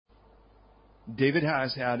David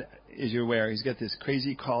has had, as you're aware, he's got this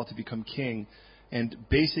crazy call to become king. And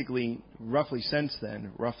basically, roughly since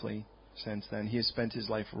then, he has spent his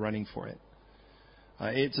life running for it.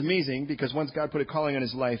 It's amazing because once God put a calling on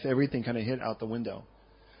his life, everything kind of hit out the window.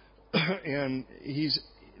 And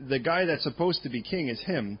the guy that's supposed to be king is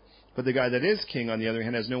him. But the guy that is king, on the other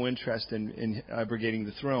hand, has no interest in abrogating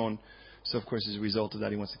the throne. So, of course, as a result of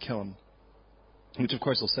that, he wants to kill him. Which, of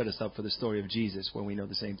course, will set us up for the story of Jesus, where we know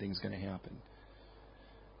the same thing is going to happen.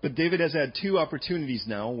 But David has had 2 opportunities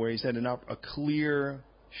now where he's had a clear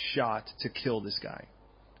shot to kill this guy.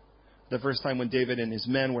 The first time when David and his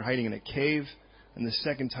men were hiding in a cave. And the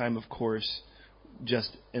second time, of course,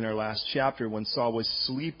 just in our last chapter, when Saul was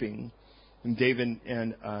sleeping, and David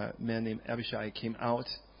and a man named Abishai came out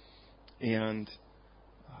and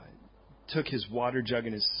took his water jug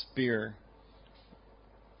and his spear.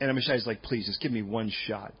 And Abishai's like, please, just give me one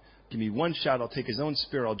shot. Give me one shot. I'll take his own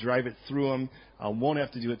spear. I'll drive it through him. I won't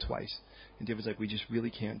have to do it twice. And David's like, we just really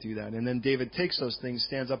can't do that. And then David takes those things,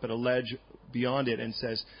 stands up at a ledge beyond it, and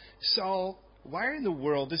says, Saul, why in the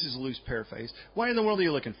world, this is a loose paraphrase, why in the world are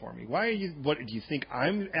you looking for me? What do you think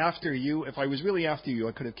I'm after you? If I was really after you,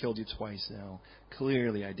 I could have killed you twice now.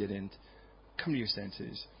 Clearly I didn't. Come to your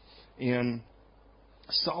senses. And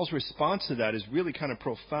Saul's response to that is really kind of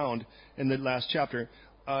profound in the last chapter.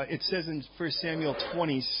 It says in 1 Samuel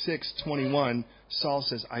 26:21, Saul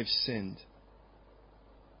says, I've sinned.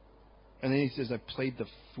 And then he says, I've played the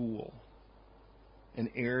fool and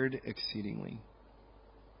erred exceedingly.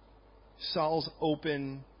 Saul's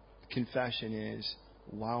open confession is,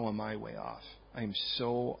 wow, am I way off. I am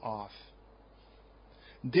so off.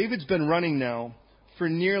 David's been running now for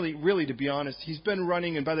really, to be honest, he's been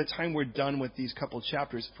running, and by the time we're done with these couple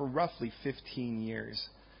chapters, for roughly 15 years.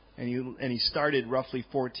 And he started roughly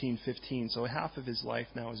 14, 15, so half of his life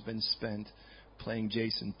now has been spent playing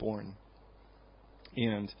Jason Bourne.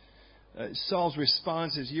 And Saul's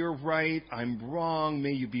response is, you're right, I'm wrong,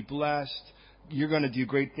 may you be blessed. You're going to do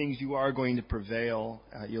great things. You are going to prevail.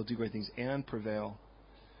 You'll do great things and prevail.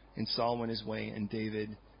 And Saul went his way and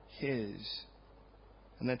David his.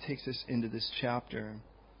 And that takes us into this chapter.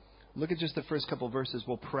 Look at just the first couple of verses.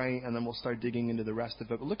 We'll pray and then we'll start digging into the rest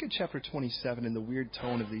of it. But look at chapter 27 and the weird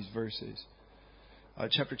tone of these verses.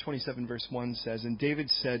 Chapter 27 verse 1 says, and David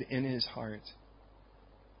said in his heart,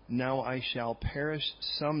 now I shall perish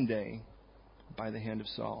someday by the hand of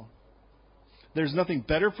Saul. There's nothing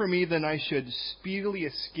better for me than I should speedily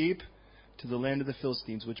escape to the land of the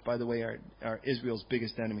Philistines, which, by the way, are Israel's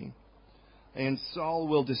biggest enemy. And Saul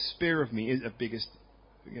will despair of me, biggest,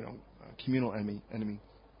 communal enemy.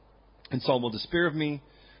 And Saul will despair of me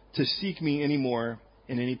to seek me anymore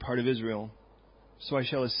in any part of Israel. So I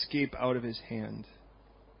shall escape out of his hand.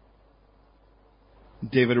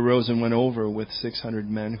 David arose and went over with 600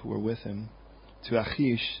 men who were with him to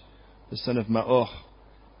Achish, the son of Maoch,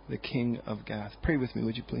 the king of Gath. Pray with me,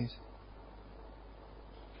 would you please?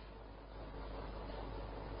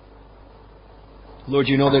 Lord,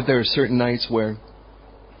 you know that there are certain nights where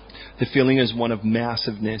the feeling is one of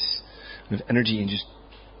massiveness, and of energy, and just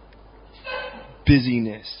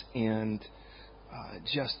busyness, and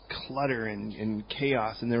just clutter and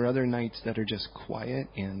chaos. And there are other nights that are just quiet,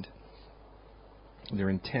 and they're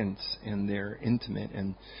intense, and they're intimate.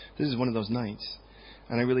 And this is one of those nights.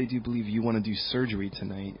 And I really do believe you want to do surgery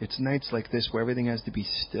tonight. It's nights like this where everything has to be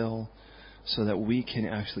still so that we can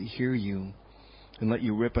actually hear you and let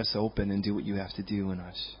you rip us open and do what you have to do in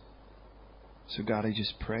us. So God, I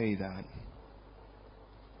just pray that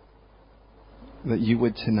you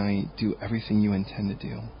would tonight do everything you intend to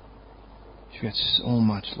do. You've got so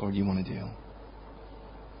much, Lord, you want to do.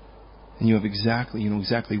 And you know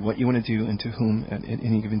exactly what you want to do and to whom at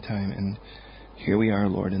any given time. And here we are,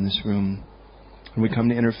 Lord, in this room. And we come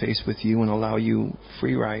to interface with you and allow you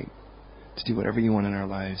free right to do whatever you want in our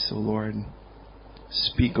lives. So, Lord,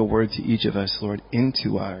 speak a word to each of us, Lord,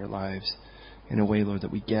 into our lives in a way, Lord,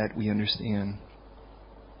 that we get, we understand,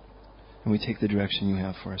 and we take the direction you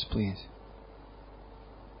have for us, please.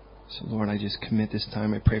 So, Lord, I just commit this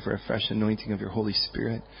time. I pray for a fresh anointing of your Holy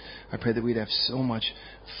Spirit. I pray that we'd have so much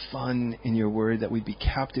fun in your word, that we'd be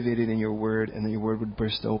captivated in your word, and that your word would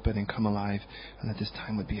burst open and come alive, and that this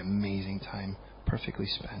time would be an amazing time, perfectly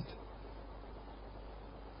spent.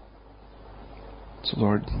 So,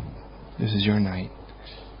 Lord, this is your night.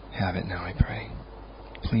 Have it now, I pray.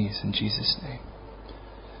 Please, in Jesus' name.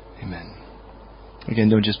 Amen. Again,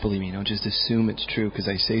 don't just believe me. Don't just assume it's true because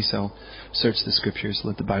I say so. Search the scriptures.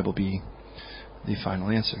 Let the Bible be the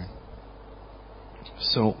final answer.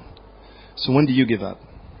 So when do you give up?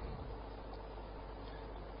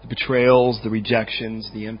 The betrayals, the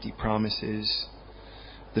rejections, the empty promises,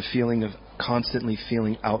 The feeling of constantly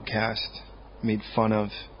feeling outcast, made fun of.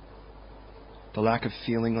 The lack of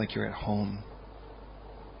feeling like you're at home.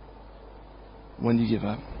 When do you give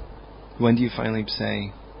up? When do you finally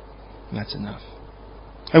say, that's enough?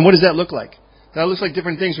 And what does that look like? That looks like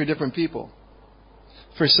different things for different people.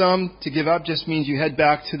 For some, to give up just means you head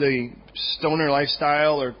back to the stoner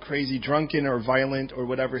lifestyle or crazy drunken or violent or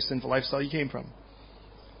whatever sinful lifestyle you came from.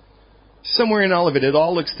 Somewhere in all of it, it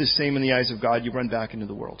all looks the same in the eyes of God. You run back into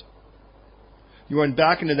the world. You run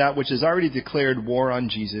back into that which has already declared war on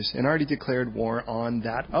Jesus and already declared war on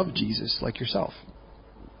that of Jesus, like yourself.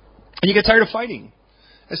 And you get tired of fighting,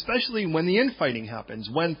 especially when the infighting happens,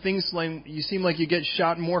 when things like you seem like you get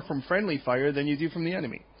shot more from friendly fire than you do from the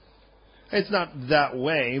enemy. It's not that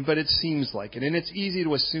way, but it seems like it. And it's easy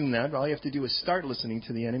to assume that. All you have to do is start listening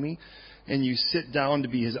to the enemy, and you sit down to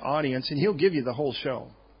be his audience, and he'll give you the whole show.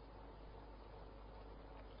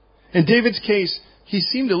 In David's case, he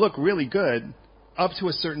seemed to look really good up to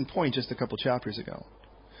a certain point just a couple chapters ago.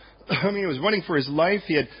 I mean, he was running for his life.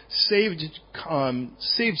 He had saved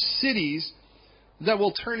cities that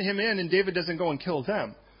will turn him in, and David doesn't go and kill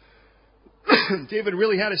them. David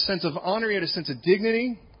really had a sense of honor. He had a sense of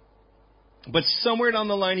dignity. But somewhere down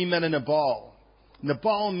the line, he met a Nabal.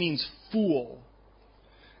 Nabal means fool.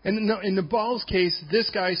 And in Nabal's case, this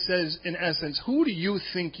guy says, in essence, who do you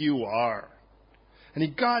think you are? And he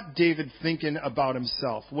got David thinking about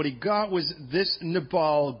himself. What he got was this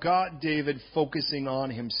Nabal got David focusing on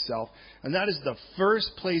himself. And that is the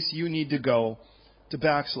first place you need to go to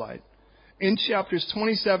backslide. In chapters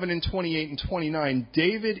 27 and 28 and 29,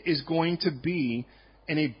 David is going to be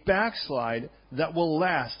in a backslide that will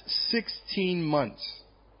last 16 months.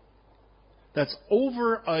 That's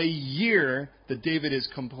over a year that David is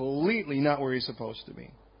completely not where he's supposed to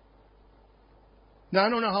be. Now, I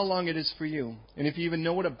don't know how long it is for you, and if you even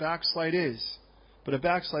know what a backslide is, but a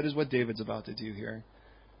backslide is what David's about to do here,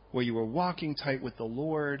 where you were walking tight with the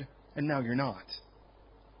Lord, and now you're not.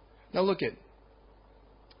 Now look at,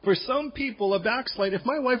 for some people, a backslide, if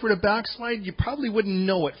my wife were to backslide, you probably wouldn't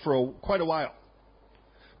know it for quite a while.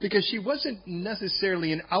 Because she wasn't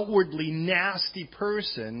necessarily an outwardly nasty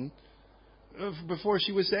person before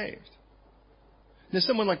she was saved. Now,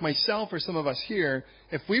 someone like myself or some of us here,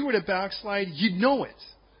 if we were to backslide, you'd know it.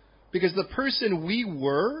 Because the person we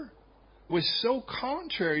were was so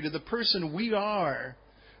contrary to the person we are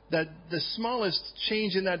that the smallest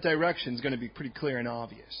change in that direction is going to be pretty clear and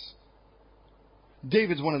obvious.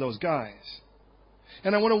 David's one of those guys.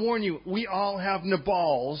 And I want to warn you, we all have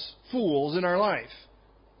Nabals, fools, in our life.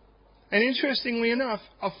 And interestingly enough,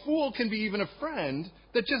 a fool can be even a friend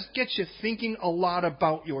that just gets you thinking a lot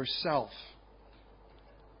about yourself.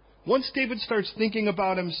 Once David starts thinking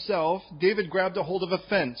about himself, David grabbed a hold of a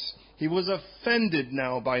fence. He was offended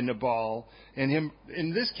now by Nabal. And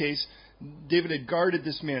in this case, David had guarded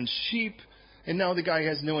this man's sheep, and now the guy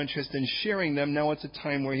has no interest in sharing them. Now it's a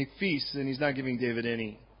time where he feasts, and he's not giving David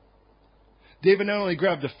any. David not only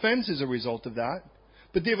grabbed a fence as a result of that,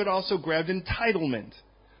 but David also grabbed entitlement.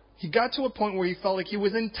 He got to a point where he felt like he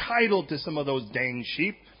was entitled to some of those dang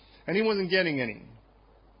sheep, and he wasn't getting any.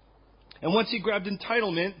 And once he grabbed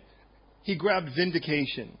entitlement, he grabbed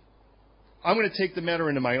vindication. I'm going to take the matter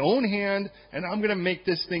into my own hand, and I'm going to make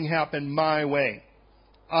this thing happen my way.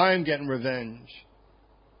 I'm getting revenge.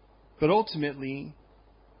 But ultimately,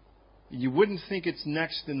 you wouldn't think it's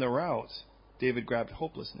next in the route. David grabbed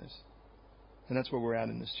hopelessness. And that's where we're at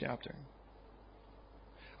in this chapter.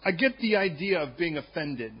 I get the idea of being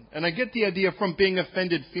offended. And I get the idea from being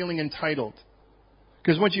offended feeling entitled.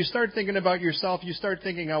 Because once you start thinking about yourself, you start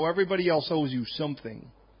thinking how everybody else owes you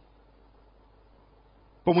something.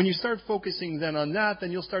 But when you start focusing then on that,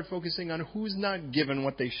 then you'll start focusing on who's not given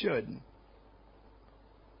what they should.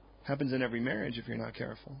 Happens in every marriage if you're not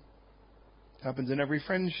careful. Happens in every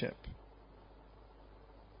friendship.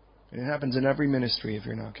 And it happens in every ministry if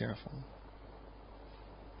you're not careful.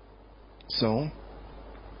 So,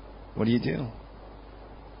 what do? You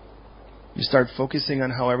start focusing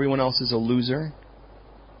on how everyone else is a loser,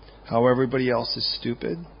 how everybody else is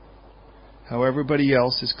stupid, how everybody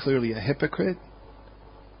else is clearly a hypocrite,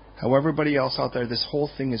 how everybody else out there, this whole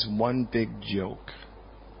thing is one big joke.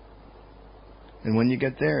 And when you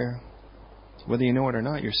get there, whether you know it or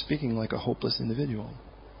not, you're speaking like a hopeless individual.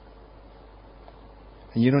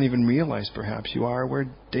 And you don't even realize, perhaps, you are where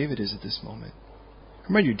David is at this moment.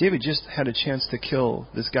 Remind you, David just had a chance to kill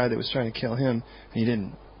this guy that was trying to kill him, and he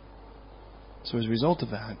didn't. So as a result of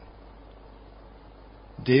that,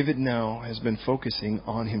 David now has been focusing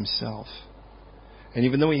on himself. And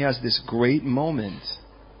even though he has this great moment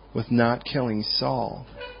with not killing Saul,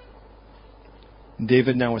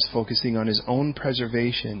 David now is focusing on his own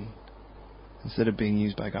preservation instead of being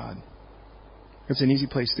used by God. It's an easy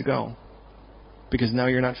place to go, because now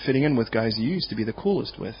you're not fitting in with guys you used to be the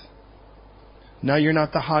coolest with. Now you're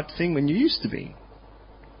not the hot thing when you used to be.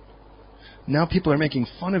 Now people are making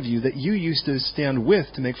fun of you that you used to stand with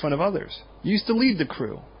to make fun of others. You used to lead the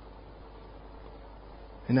crew.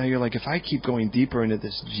 And now you're like, if I keep going deeper into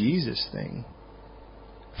this Jesus thing,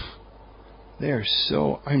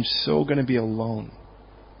 I'm so going to be alone.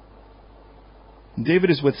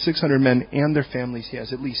 David is with 600 men and their families. He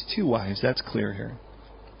has at least 2 wives. That's clear here.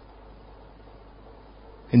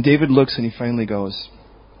 And David looks and he finally goes,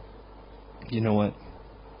 you know what?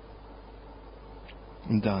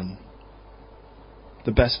 I'm done.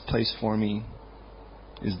 The best place for me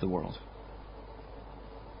is the world.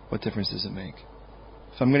 What difference does it make?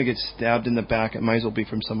 If I'm going to get stabbed in the back, it might as well be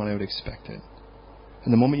from someone I would expect it.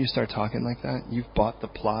 And the moment you start talking like that, you've bought the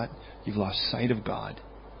plot. You've lost sight of God.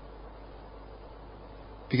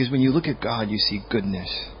 Because when you look at God, you see goodness,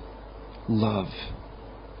 love,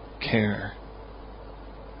 care.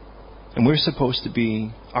 And we're supposed to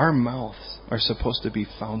be, our mouths are supposed to be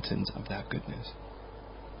fountains of that goodness.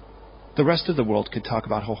 The rest of the world could talk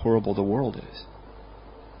about how horrible the world is.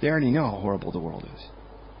 They already know how horrible the world is.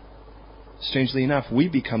 Strangely enough, we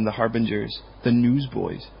become the harbingers, the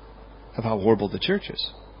newsboys of how horrible the church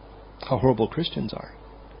is, how horrible Christians are.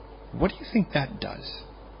 What do you think that does?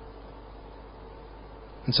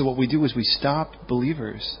 And so what we do is we stop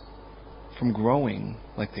believers from growing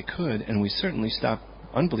like they could, and we certainly stop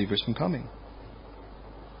unbelievers from coming.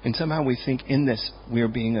 And somehow we think in this we are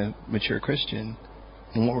being a mature Christian,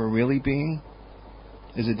 and what we're really being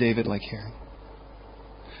is a David like here.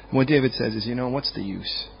 And what David says is, what's the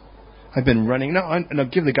use? I've been running. Now, and I'll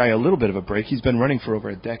give the guy a little bit of a break. He's been running for over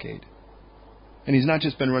a decade. And he's not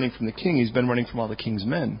just been running from the king, he's been running from all the king's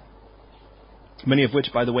men. Many of which,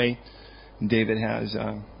 by the way, David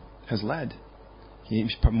has led.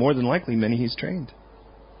 More than likely, many he's trained.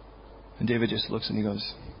 And David just looks and he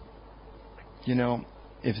goes,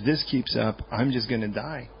 if this keeps up, I'm just going to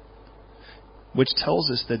die. Which tells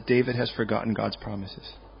us that David has forgotten God's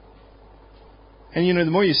promises. And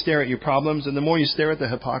the more you stare at your problems and the more you stare at the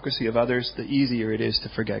hypocrisy of others, the easier it is to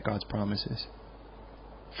forget God's promises.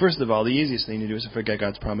 First of all, the easiest thing to do is to forget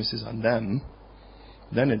God's promises on them.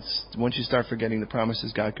 Then once you start forgetting the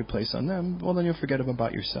promises God could place on them, well, then you'll forget them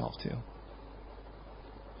about yourself too.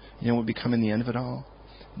 You know what would become in the end of it all?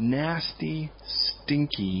 Nasty,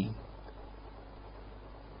 stinky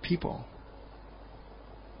people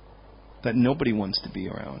that nobody wants to be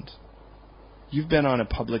around. You've been on a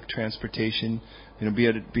public transportation, be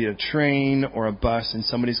it a train or a bus, and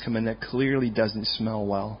somebody's come in that clearly doesn't smell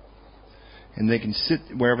well. And they can sit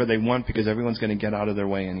wherever they want because everyone's going to get out of their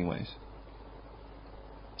way anyways.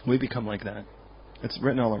 We become like that. It's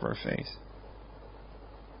written all over our face.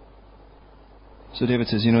 So David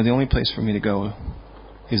says, the only place for me to go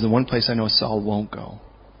is the one place I know Saul won't go.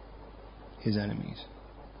 His enemies.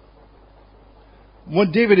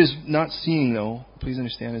 What David is not seeing, though, please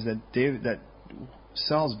understand, is that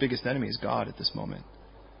Saul's biggest enemy is God at this moment.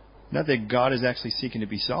 Not that God is actually seeking to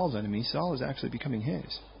be Saul's enemy. Saul is actually becoming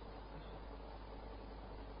his.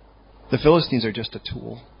 The Philistines are just a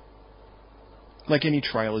tool. Like any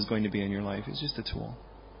trial is going to be in your life. It's just a tool.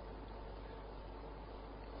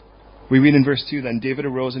 We read in verse 2, then David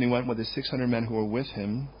arose and he went with his 600 men who were with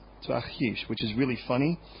him to Achish, which is really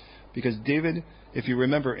funny because David, if you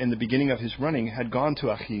remember, in the beginning of his running, had gone to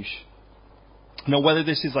Achish. Now, whether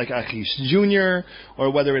this is like Achish Jr.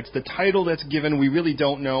 or whether it's the title that's given, we really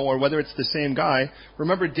don't know, or whether it's the same guy.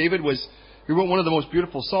 Remember, he wrote one of the most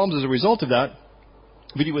beautiful Psalms as a result of that.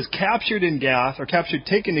 But he was captured in Gath,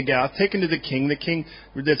 taken to Gath, taken to the king. The king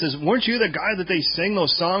that says, weren't you the guy that they sang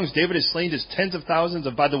those songs? David has slain just tens of thousands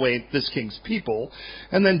of, by the way, this king's people.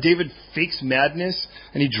 And then David fakes madness,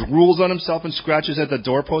 and he drools on himself and scratches at the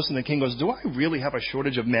doorpost, and the king goes, do I really have a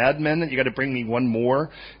shortage of madmen that you got to bring me one more?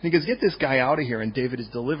 And he goes, get this guy out of here. And David is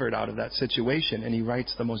delivered out of that situation, and he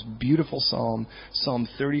writes the most beautiful psalm, Psalm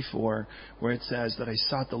 34, where it says that I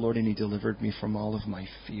sought the Lord, and he delivered me from all of my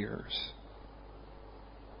fears.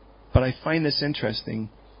 But I find this interesting.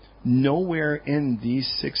 Nowhere in these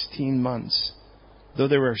 16 months, though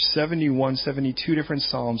there are 71, 72 different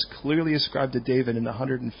psalms clearly ascribed to David in the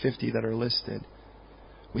 150 that are listed,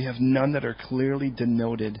 we have none that are clearly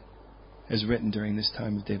denoted as written during this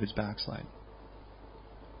time of David's backslide.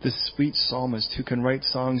 This sweet psalmist who can write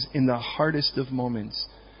songs in the hardest of moments,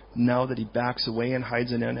 now that he backs away and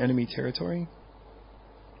hides in enemy territory,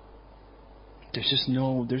 there's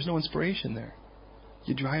no inspiration there.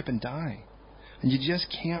 You dry up and die. And you just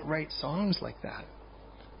can't write songs like that.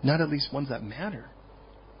 Not at least ones that matter.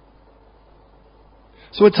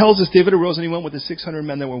 So it tells us David arose and he went with the 600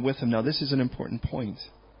 men that were with him. Now this is an important point.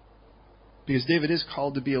 Because David is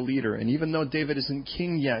called to be a leader. And even though David isn't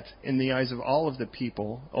king yet in the eyes of all of the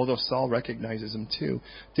people, although Saul recognizes him too,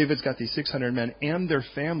 David's got these 600 men and their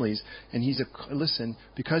families. And listen,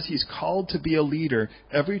 because he's called to be a leader,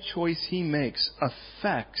 every choice he makes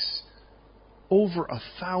affects over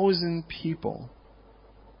 1,000 people,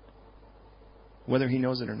 whether he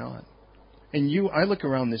knows it or not. And I look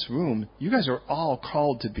around this room, you guys are all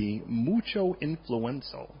called to be mucho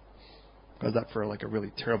influential. How's that for like a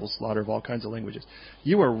really terrible slaughter of all kinds of languages?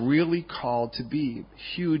 You are really called to be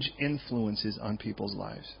huge influences on people's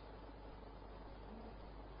lives.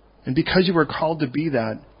 And because you are called to be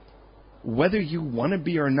that, whether you want to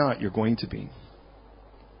be or not, you're going to be.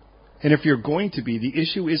 And if you're going to be, the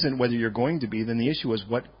issue isn't whether you're going to be, then the issue is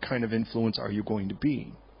what kind of influence are you going to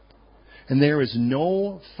be. And there is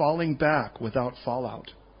no falling back without fallout.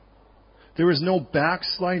 There is no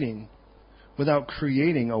backsliding without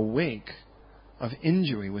creating a wake of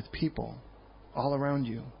injury with people all around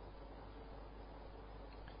you.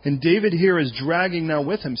 And David here is dragging now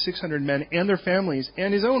with him 600 men and their families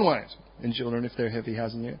and his own wives and children, if he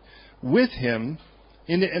hasn't yet, with him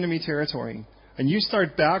into enemy territory. And you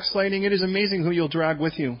start backsliding, it is amazing who you'll drag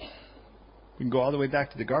with you. We can go all the way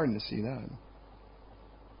back to the garden to see that.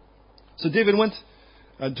 So David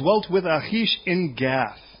dwelt with Achish in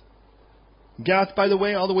Gath. Gath, by the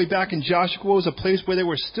way, all the way back in Joshua, was a place where there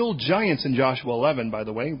were still giants in Joshua 11, by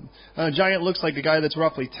the way. A giant looks like a guy that's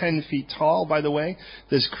roughly 10 feet tall, by the way.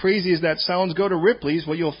 As crazy as that sounds, go to Ripley's.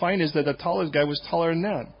 What you'll find is that the tallest guy was taller than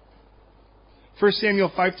that. 1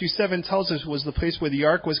 Samuel 5-7 tells us was the place where the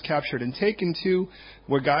ark was captured and taken to,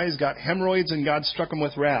 where guys got hemorrhoids and God struck them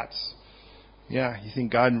with rats. Yeah, you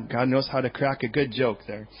think God knows how to crack a good joke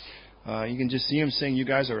there. You can just see him saying, you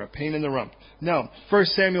guys are a pain in the rump. Now, 1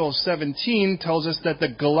 Samuel 17 tells us that the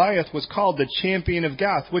Goliath was called the champion of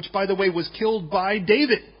Gath, which, by the way, was killed by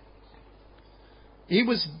David. He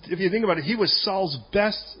was, if you think about it, he was Saul's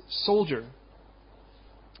best soldier.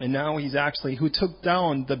 And now he's actually who took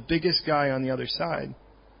down the biggest guy on the other side.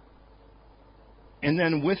 And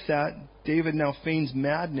then with that, David now feigns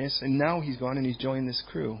madness, and now he's gone and he's joined this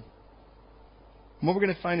crew. And what we're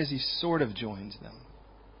going to find is he sort of joins them.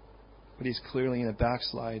 But he's clearly in a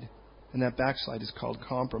backslide, and that backslide is called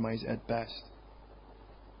compromise at best.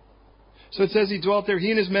 So it says he dwelt there,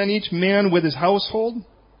 he and his men, each man with his household.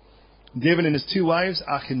 David and his two wives,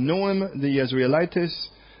 Achinoam the Jezreelitess,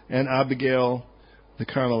 and Abigail the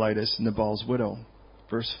Carmelitess, Nabal's widow.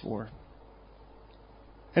 Verse 4.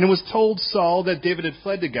 And it was told Saul that David had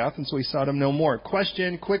fled to Gath, and so he sought him no more.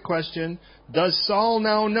 Quick question. Does Saul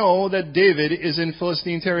now know that David is in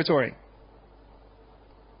Philistine territory?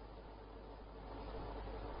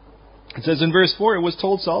 It says in verse 4, it was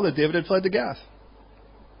told Saul that David had fled to Gath.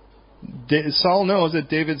 Saul knows that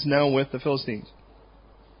David's now with the Philistines.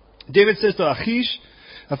 David says to Achish,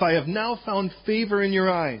 if I have now found favor in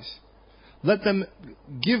your eyes, let them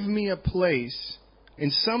give me a place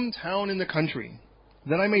in some town in the country,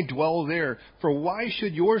 that I may dwell there. For why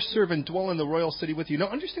should your servant dwell in the royal city with you? Now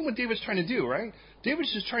understand what David's trying to do, right?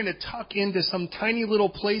 David's just trying to tuck into some tiny little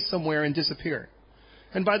place somewhere and disappear.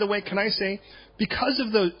 And by the way, can I say, because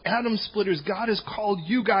of the atom splitters God has called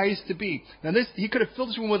you guys to be. Now he could have filled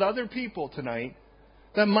this room with other people tonight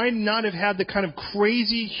that might not have had the kind of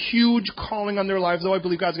crazy, huge calling on their lives, though I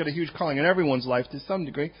believe God's got a huge calling in everyone's life to some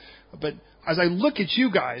degree. But as I look at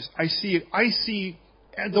you guys, I see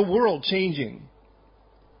the world changing.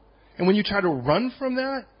 And when you try to run from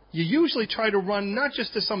that, you usually try to run not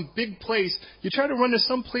just to some big place, you try to run to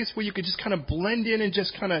some place where you could just kind of blend in and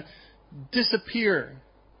just kind of disappear.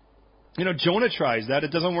 You know, Jonah tries that.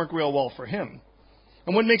 It doesn't work real well for him.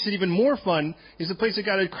 And what makes it even more fun is the place that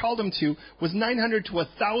God had called him to was 900 to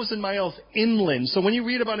 1,000 miles inland. So when you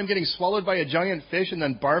read about him getting swallowed by a giant fish and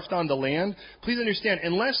then barfed onto land, please understand,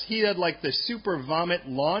 unless he had like the super vomit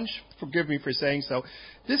launch, forgive me for saying so,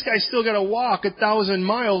 this guy's still got to walk 1,000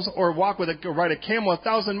 miles or ride a camel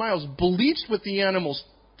 1,000 miles bleached with the animal's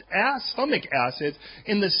stomach acids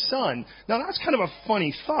in the sun. Now that's kind of a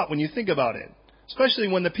funny thought when you think about it. Especially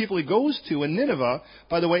when the people he goes to in Nineveh,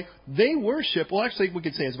 by the way, they worship, well actually we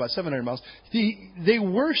could say it's about 700 miles, they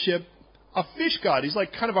worship a fish god. He's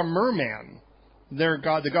like kind of a merman, their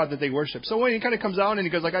god, the god that they worship. So when he kind of comes out and he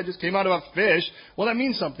goes like, I just came out of a fish, well that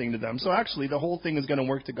means something to them. So actually the whole thing is going to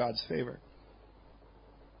work to God's favor.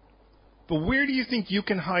 But where do you think you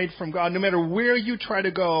can hide from God? No matter where you try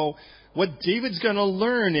to go, what David's going to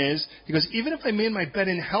learn is, he goes, even if I made my bed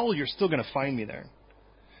in hell, you're still going to find me there.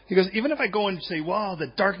 He goes, even if I go and say, wow, the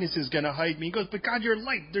darkness is going to hide me. He goes, but God, you're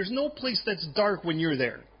light. There's no place that's dark when you're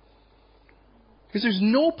there. Because there's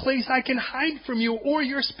no place I can hide from you or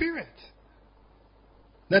your spirit.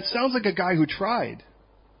 That sounds like a guy who tried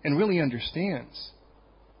and really understands.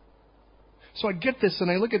 So I get this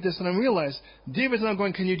and I look at this and I realize David's not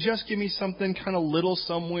going, can you just give me something kind of little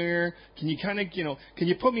somewhere? Can you kind of, can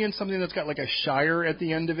you put me in something that's got like a shire at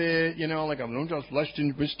the end of it? Like I'm just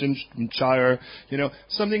Leicestershire,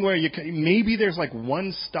 something where maybe there's like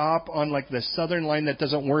one stop on like the southern line that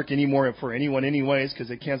doesn't work anymore for anyone anyways because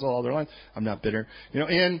they cancel all their lines. I'm not bitter,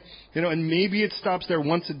 and maybe it stops there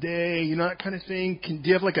once a day, that kind of thing. Can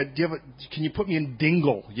you put me in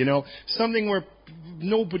Dingle, something where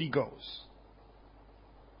nobody goes?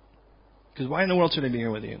 Because why in the world should I be here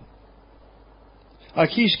with you?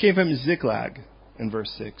 Achish gave him Ziklag in verse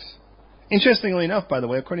 6. Interestingly enough, by the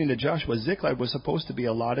way, according to Joshua, Ziklag was supposed to be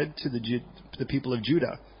allotted to the people of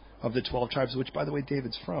Judah, of the 12 tribes, which, by the way,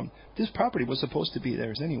 David's from. This property was supposed to be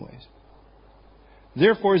theirs anyways.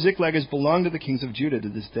 Therefore, Ziklag has belonged to the kings of Judah to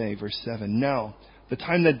this day. Verse 7. Now, the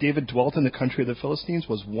time that David dwelt in the country of the Philistines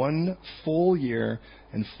was 1 full year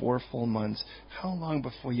and 4 full months. How long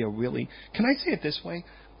before you really... Can I say it this way?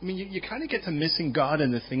 I mean, you kind of get to missing God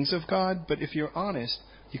and the things of God, but if you're honest,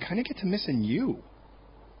 you kind of get to missing you.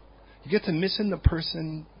 You get to missing the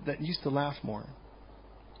person that used to laugh more.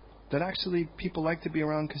 That actually people like to be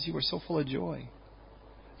around because you were so full of joy.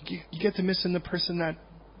 You get to missing the person that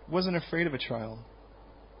wasn't afraid of a trial.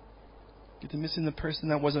 You get to missing the person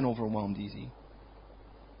that wasn't overwhelmed easy.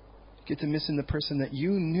 You get to missing the person that you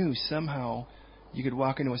knew somehow you could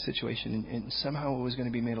walk into a situation and somehow it was going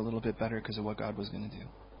to be made a little bit better because of what God was going to do.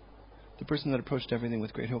 The person that approached everything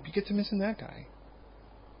with great hope. You get to missing that guy.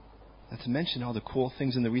 Not to mention all the cool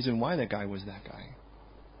things and the reason why that guy was that guy.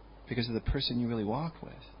 Because of the person you really walked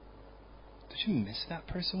with. Don't you miss that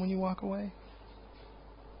person when you walk away?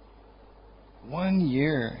 1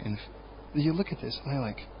 year and... You look at this and I'm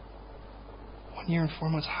like, 1 year and 4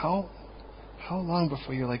 months, how long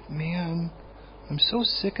before you're like, man, I'm so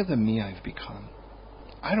sick of the me I've become.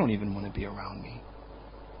 I don't even want to be around me.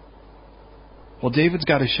 Well, David's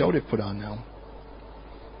got a show to put on now.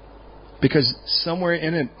 Because somewhere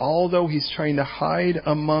in it, although he's trying to hide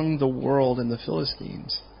among the world and the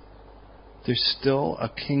Philistines, there's still a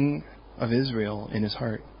king of Israel in his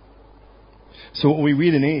heart. So what we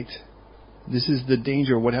read in 8, this is the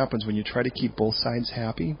danger of what happens when you try to keep both sides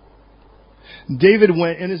happy. David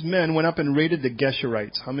and his men went up and raided the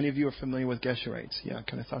Geshurites. How many of you are familiar with Geshurites? Yeah, I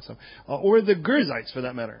kind of thought so. Or the Gerzites, for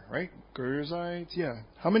that matter, right? Gerzites, yeah.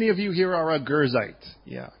 How many of you here are a Gerzite?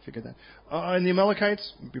 Yeah, I figured that. And the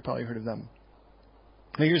Amalekites, you probably heard of them.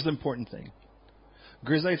 Now here's the important thing.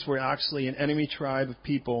 Gerzites were actually an enemy tribe of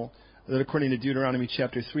people that, according to Deuteronomy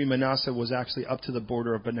chapter 3, Manasseh was actually up to the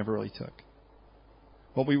border of, but never really took.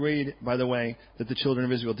 What we read, by the way, that the children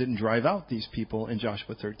of Israel didn't drive out these people in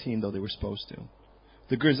Joshua 13, though they were supposed to.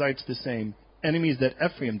 The Gerzites, the same. Enemies that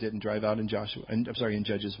Ephraim didn't drive out in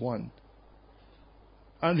Judges 1.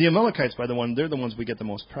 The Amalekites, by the way, they're the ones we get the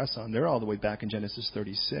most press on. They're all the way back in Genesis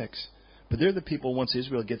 36. But they're the people, once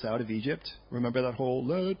Israel gets out of Egypt, remember that whole,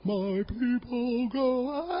 let my people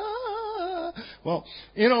go, Well,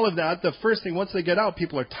 in all of that, the first thing, once they get out,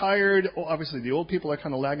 people are tired. Obviously, the old people are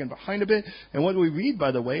kind of lagging behind a bit. And what we read,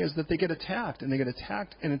 by the way, is that they get attacked. And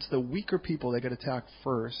it's the weaker people that get attacked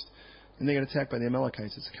first. And they get attacked by the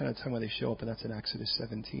Amalekites. It's the kind of time when they show up, and that's in Exodus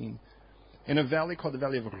 17. In a valley called the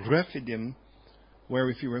Valley of Rephidim, where,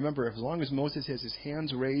 if you remember, as long as Moses has his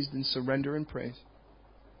hands raised in surrender and praise,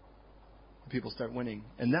 people start winning.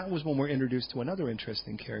 And that was when we're introduced to another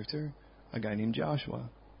interesting character, a guy named Joshua.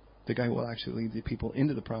 The guy who will actually lead the people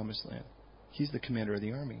into the promised land. He's the commander of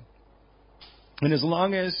the army. And as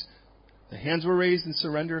long as the hands were raised in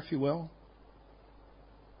surrender, if you will,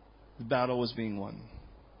 the battle was being won.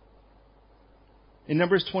 In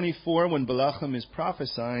Numbers 24, when Balaam is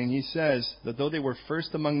prophesying, he says that though they were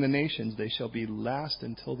first among the nations, they shall be last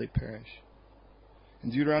until they perish.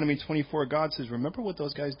 In Deuteronomy 24, God says, remember what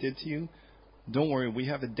those guys did to you? Don't worry, we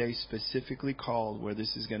have a day specifically called where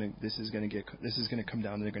this is going to come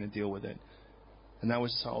down and they're going to deal with it. And that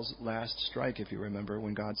was Saul's last strike, if you remember,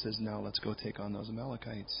 when God says, now let's go take on those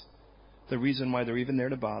Amalekites. The reason why they're even there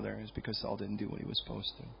to bother is because Saul didn't do what he was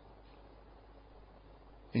supposed to.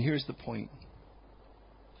 And here's the point.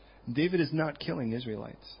 David is not killing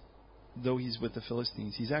Israelites, though he's with the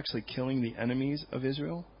Philistines. He's actually killing the enemies of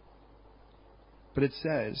Israel. But it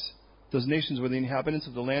says, those nations were the inhabitants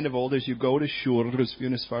of the land of old. As you go to Shur,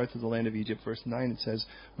 as far to the land of Egypt. Verse 9, it says,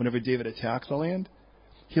 whenever David attacked the land,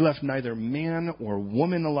 he left neither man or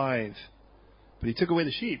woman alive. But he took away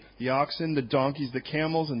the sheep, the oxen, the donkeys, the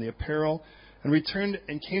camels, and the apparel, and returned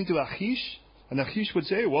and came to Achish. And Achish would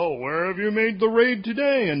say, well, where have you made the raid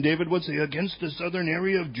today? And David would say, against the southern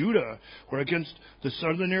area of Judah, or against the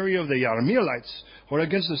southern area of the Yarmeelites, or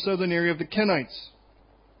against the southern area of the Kenites.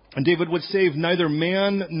 And David would save neither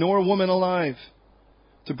man nor woman alive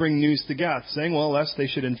to bring news to Gath, saying, well, lest they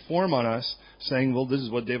should inform on us, saying, well, this is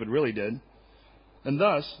what David really did. And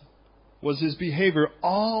thus was his behavior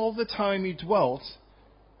all the time he dwelt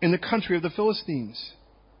in the country of the Philistines.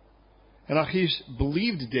 And Achish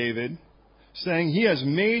believed David, saying, he has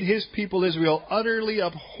made his people Israel utterly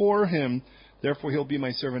abhor him, therefore he'll be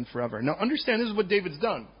my servant forever. Now understand, this is what David's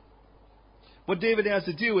done. What David has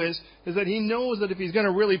to do is that he knows that if he's going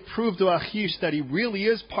to really prove to Achish that he really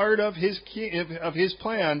is part of his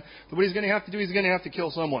plan, that what he's going to have to do, he's going to have to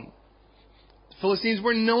kill someone. The Philistines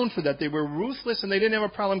were known for that. They were ruthless and they didn't have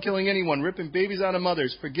a problem killing anyone, ripping babies out of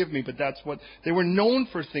mothers. Forgive me, but that's what they were known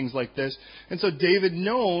for, things like this. And so David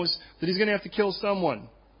knows that he's going to have to kill someone.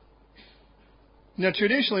 Now,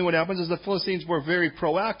 traditionally what happens is the Philistines were very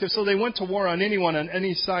proactive, so they went to war on anyone on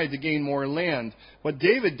any side to gain more land. What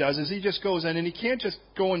David does is he just goes in, and he can't just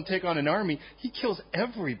go and take on an army. He kills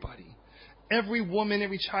everybody. Every woman,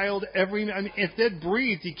 every child, if they'd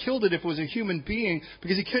breathed, he killed it if it was a human being,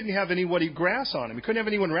 because he couldn't have anybody grass on him. He couldn't have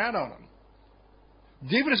anyone rat on him.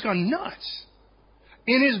 David has gone nuts.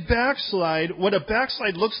 In his backslide, what a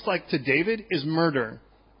backslide looks like to David is murder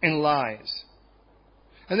and lies.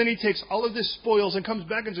 And then he takes all of this spoils and comes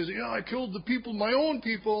back and says, yeah, I killed the people, my own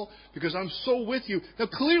people, because I'm so with you. Now,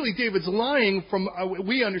 clearly David's lying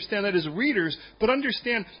we understand that as readers, but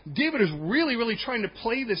understand, David is really, really trying to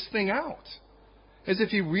play this thing out. As if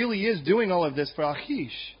he really is doing all of this for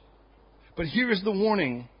Achish. But here is the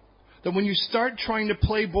warning, that when you start trying to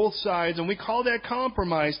play both sides, and we call that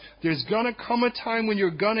compromise, there's gonna come a time when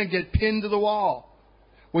you're gonna get pinned to the wall.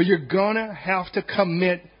 Where you're gonna have to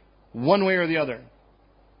commit one way or the other.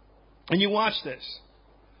 And you watch this.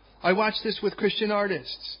 I watch this with Christian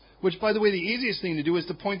artists, which, by the way, the easiest thing to do is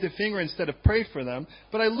to point the finger instead of pray for them.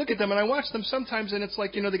 But I look at them and I watch them sometimes, and it's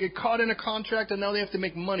like, they get caught in a contract and now they have to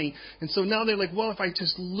make money. And so now they're like, well, if I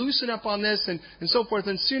just loosen up on this and so forth,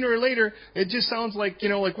 and sooner or later, it just sounds like,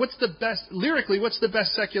 what's the best, lyrically, what's the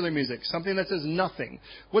best secular music? Something that says nothing.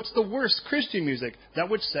 What's the worst Christian music? That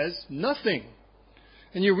which says nothing.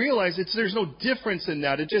 And you realize there's no difference in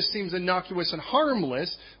that. It just seems innocuous and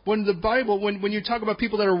harmless. When the Bible, when you talk about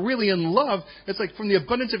people that are really in love, it's like from the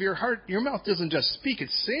abundance of your heart, your mouth doesn't just speak, it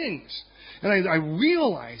sings. And I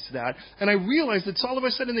realize that. And I realize that all of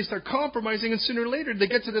a sudden they start compromising, and sooner or later they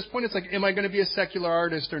get to this point, it's like, am I going to be a secular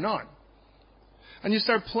artist or not? And you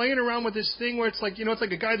start playing around with this thing where it's like, it's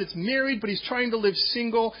like a guy that's married, but he's trying to live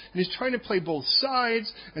single, and he's trying to play both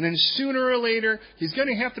sides, and then sooner or later, he's going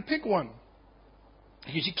to have to pick one.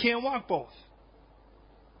 Because you can't walk both.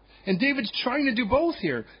 And David's trying to do both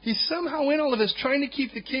here. He's somehow in all of this trying to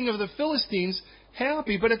keep the king of the Philistines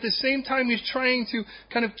happy, but at the same time he's trying to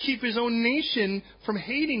kind of keep his own nation from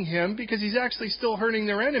hating him, because he's actually still hurting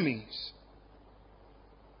their enemies.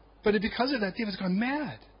 But because of that, David's gone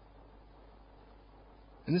mad.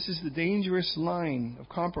 And this is the dangerous line of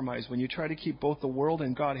compromise when you try to keep both the world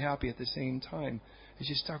and God happy at the same time, is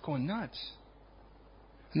you start going nuts.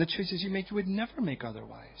 And the choices you make, you would never make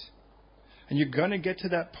otherwise. And you're going to get to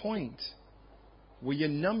that point where you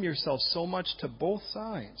numb yourself so much to both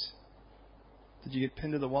sides that you get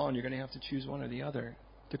pinned to the wall and you're going to have to choose one or the other.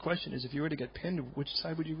 The question is, if you were to get pinned, which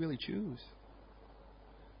side would you really choose?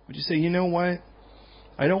 Would you say, you know what?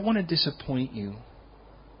 I don't want to disappoint you,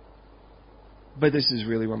 but this is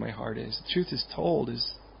really where my heart is. The truth is told,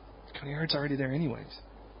 your heart's already there anyways.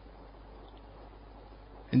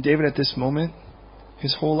 And David at this moment,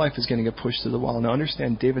 his whole life is going to get pushed to the wall. Now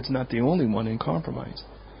understand, David's not the only one in compromise.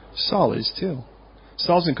 Saul is too.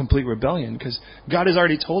 Saul's in complete rebellion because God has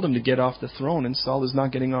already told him to get off the throne, and Saul is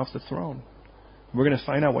not getting off the throne. We're going to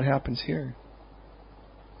find out what happens here.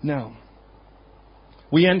 Now,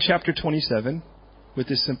 we end chapter 27 with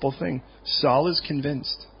this simple thing. Saul is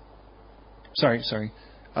convinced.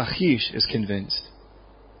 Achish is convinced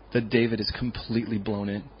that David has completely blown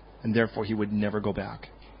it, and therefore he would never go back.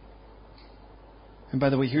 And by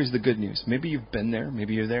the way, here's the good news. Maybe you've been there.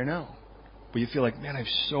 Maybe you're there now. But you feel like, man, I've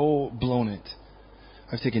so blown it.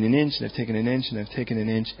 I've taken an inch, and I've taken an inch, and I've taken an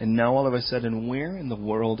inch. And now all of a sudden, where in the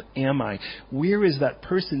world am I? Where is that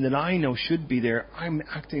person that I know should be there? I'm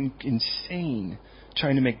acting insane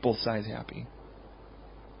trying to make both sides happy.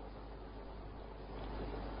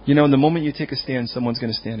 The moment you take a stand, someone's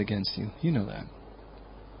going to stand against you. You know that.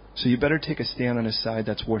 So you better take a stand on a side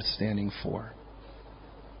that's worth standing for.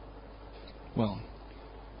 Well,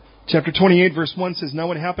 Chapter 28, verse 1 says,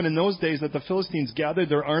 "Now it happened in those days that the Philistines gathered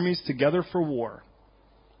their armies together for war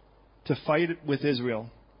to fight with Israel."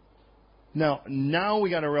 Now we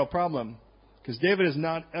got a real problem. Because David has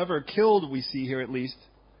not ever killed, we see here at least,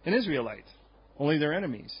 an Israelite. Only their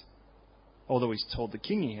enemies. Although he's told the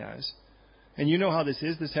king he has. And you know how this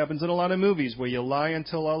is. This happens in a lot of movies where you lie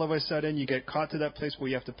until all of a sudden you get caught to that place where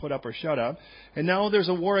you have to put up or shut up. And now there's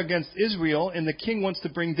a war against Israel and the king wants to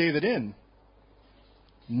bring David in.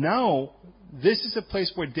 Now, this is a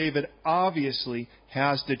place where David obviously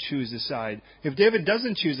has to choose a side. If David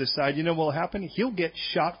doesn't choose a side, you know what will happen? He'll get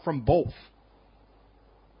shot from both.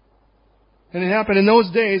 And it happened in those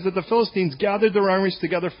days that the Philistines gathered their armies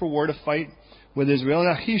together for war to fight with Israel.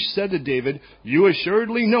 And Achish said to David, "You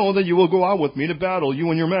assuredly know that you will go out with me to battle, you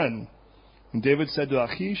and your men." And David said to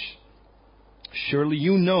Achish, "Surely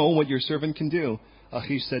you know what your servant can do."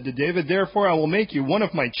 Achish said to David, "Therefore I will make you one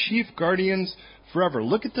of my chief guardians forever."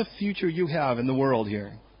 Look at the future you have in the world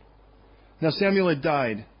here. Now Samuel had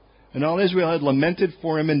died, and all Israel had lamented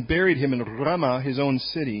for him and buried him in Ramah, his own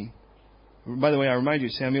city. By the way, I remind you,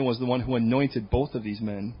 Samuel was the one who anointed both of these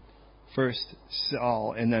men. First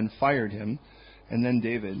Saul, and then fired him, and then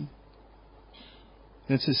David. And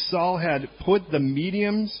it says Saul had put the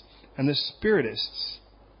mediums and the spiritists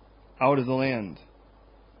out of the land.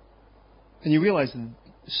 And you realize that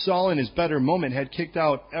Saul in his better moment had kicked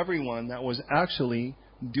out everyone that was actually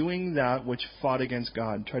doing that which fought against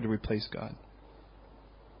God, tried to replace God.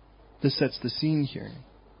 This sets the scene here.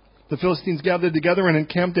 The Philistines gathered together and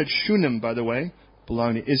encamped at Shunem, by the way,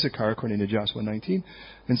 belonging to Issachar, according to Joshua 19.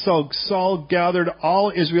 And so Saul gathered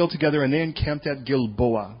all Israel together, and they encamped at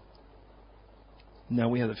Gilboa. Now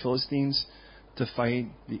we have the Philistines to fight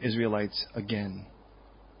the Israelites again.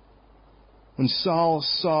 When Saul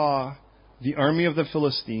saw the army of the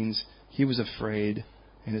Philistines, he was afraid,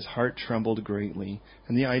 and his heart trembled greatly.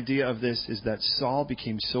 And the idea of this is that Saul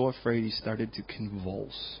became so afraid he started to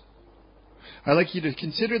convulse. I'd like you to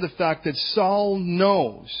consider the fact that Saul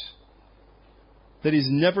knows that he's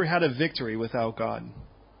never had a victory without God.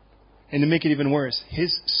 And to make it even worse,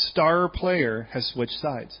 his star player has switched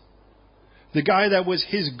sides. The guy that was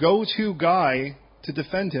his go-to guy to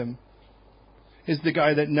defend him is the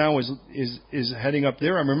guy that now is heading up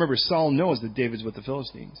there. And remember, Saul knows that David's with the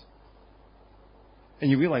Philistines.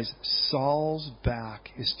 And you realize Saul's back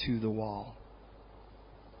is to the wall.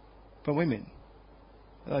 But wait a minute.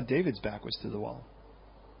 I thought David's back was to the wall.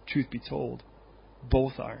 Truth be told,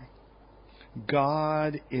 both are.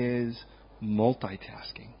 God is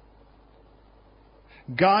multitasking.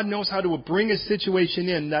 God knows how to bring a situation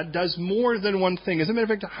in that does more than one thing. As a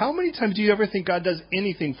matter of fact, how many times do you ever think God does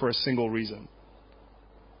anything for a single reason?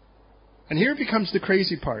 And here becomes the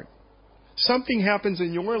crazy part. Something happens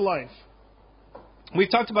in your life. We've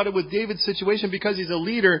talked about it with David's situation. Because he's a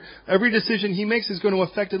leader, every decision he makes is going to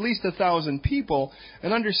affect at least 1,000 people.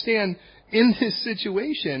 And understand, in this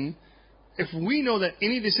situation, if we know that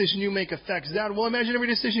any decision you make affects that, well, imagine every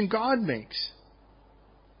decision God makes.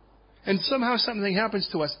 And somehow something happens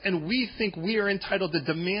to us, and we think we are entitled to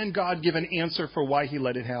demand God give an answer for why He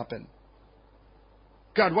let it happen.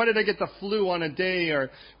 God, why did I get the flu on a day?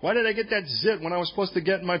 Or why did I get that zit when I was supposed to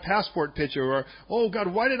get my passport picture? Or, oh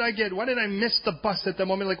God, why did I miss the bus at that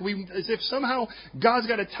moment? As if somehow God's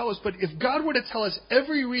got to tell us. But if God were to tell us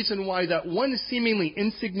every reason why that one seemingly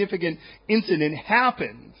insignificant incident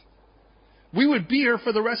happened, we would be here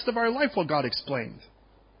for the rest of our life while God explained.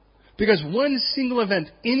 Because one single event,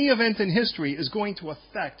 any event in history, is going to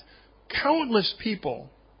affect countless people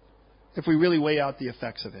if we really weigh out the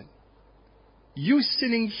effects of it. You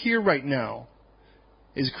sitting here right now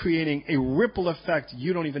is creating a ripple effect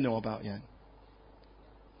you don't even know about yet.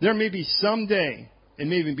 There may be someday, it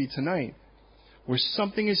may even be tonight, where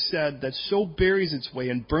something is said that so buries its way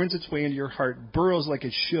and burns its way into your heart, burrows like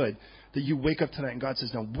it should, that you wake up tonight and God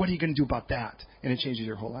says, now what are you going to do about that? And it changes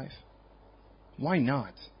your whole life. Why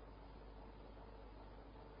not?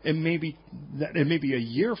 It may be a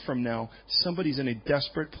year from now, somebody's in a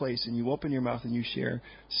desperate place and you open your mouth and you share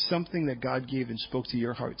something that God gave and spoke to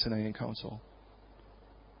your heart tonight in counsel.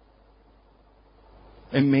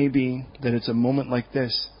 It may be that it's a moment like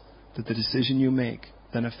this that the decision you make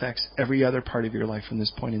then affects every other part of your life from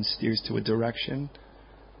this point and steers to a direction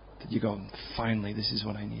that you go, finally, this is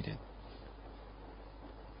what I needed.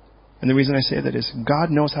 And the reason I say that is God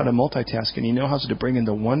knows how to multitask, and He knows how to bring in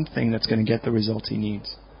the one thing that's going to get the results He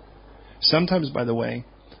needs. Sometimes, by the way,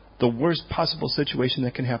 the worst possible situation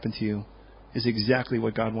that can happen to you is exactly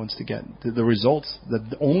what God wants to get. The results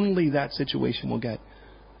that only that situation will get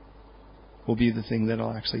will be the thing that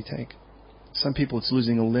it'll actually take. Some people, it's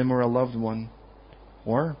losing a limb or a loved one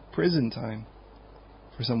or prison time.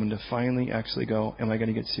 for someone to finally actually go, am I going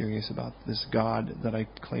to get serious about this God that I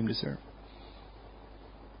claim to serve?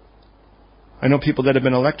 I know people that have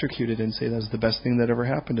been electrocuted and say that's the best thing that ever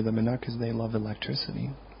happened to them, and not because they love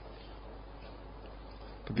electricity,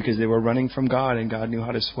 but because they were running from God and God knew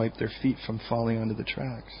how to swipe their feet from falling onto the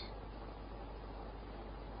tracks.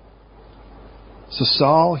 So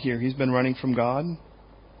Saul here, he's been running from God.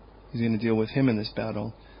 He's going to deal with him in this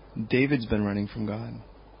battle. David's been running from God.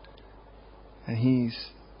 And he's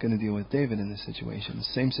going to deal with David in this situation, the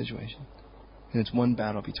same situation. And it's one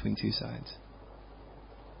battle between two sides.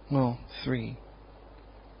 Well, three.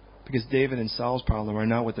 Because David and Saul's problem are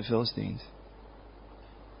not with the Philistines.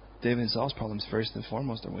 David and Saul's problems, first and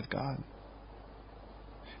foremost, are with God.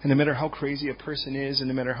 And no matter how crazy a person is, and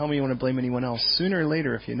no matter how much you want to blame anyone else, sooner or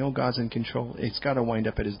later, if you know God's in control, it's got to wind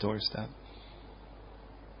up at His doorstep.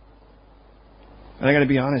 And I got to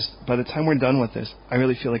be honest, by the time we're done with this, I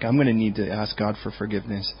really feel like I'm going to need to ask God for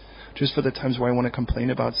forgiveness. Just for the times where I want to complain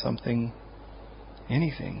about something,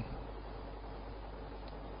 anything.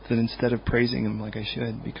 That instead of praising Him like I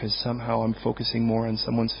should, because somehow I'm focusing more on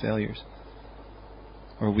someone's failures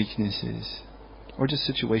or weaknesses, or just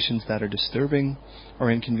situations that are disturbing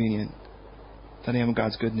or inconvenient, than I am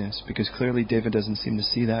God's goodness, because clearly David doesn't seem to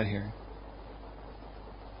see that here.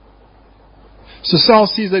 So Saul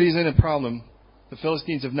sees that he's in a problem. The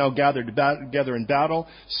Philistines have now gathered together in battle.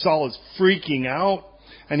 Saul is freaking out,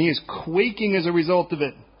 and he is quaking as a result of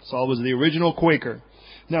it. Saul was the original quaker.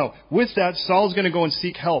 Now, with that, Saul's going to go and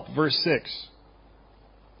seek help. Verse 6.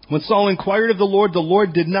 When Saul inquired of the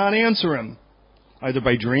Lord did not answer him, either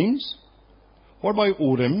by dreams, or by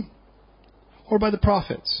Urim, or by the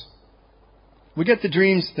prophets. We get the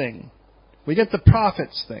dreams thing. We get the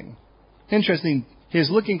prophets thing. Interesting. He is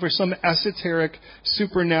looking for some esoteric,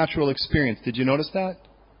 supernatural experience. Did you notice that?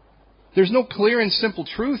 There's no clear and simple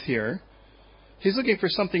truth here. He's looking for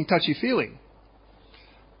something touchy-feely.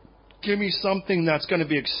 Give me something that's going to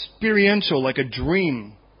be experiential, like a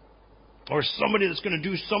dream. Or somebody that's going to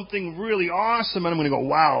do something really awesome, and I'm going to go,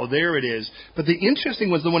 wow, there it is. But the interesting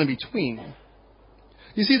was the one in between.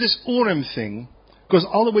 You see, this Urim thing goes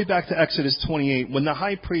all the way back to Exodus 28, when the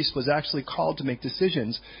high priest was actually called to make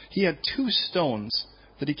decisions. He had two stones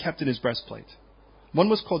that he kept in his breastplate. One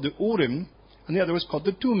was called the Urim, and the other was called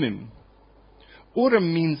the Tumim.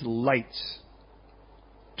 Urim means light.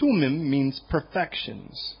 Tumim means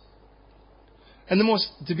perfections. And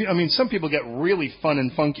some people get really fun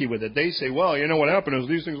and funky with it. They say, well, you know what happened is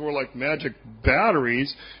these things were like magic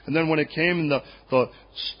batteries, and then when it came, the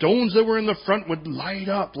stones that were in the front would light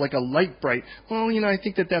up like a light bright. Well, I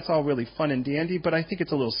think that's all really fun and dandy, but I think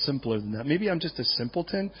it's a little simpler than that. Maybe I'm just a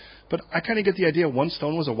simpleton, but I kind of get the idea one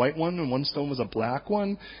stone was a white one and one stone was a black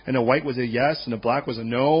one, and a white was a yes and a black was a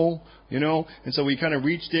no, And so we kind of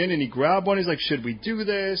reached in and he grabbed one. He's like, should we do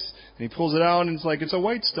this? And he pulls it out and it's like, it's a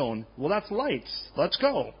white stone. Well, that's lights. Let's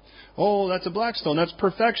go. Oh, that's a black stone. That's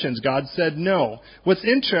perfections. God said no. What's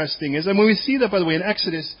interesting is, and when we see that, by the way, in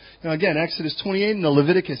Exodus, again, Exodus 28 and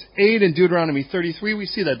Leviticus 8 and Deuteronomy 33, we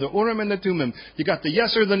see that. The Urim and the Tumim. You got the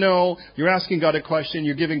yes or the no. You're asking God a question.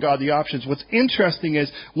 You're giving God the options. What's interesting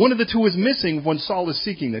is, one of the two was missing when Saul is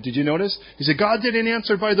seeking that. Did you notice? He said, God didn't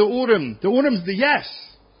answer by the Urim. The Urim's the yes.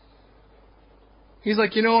 He's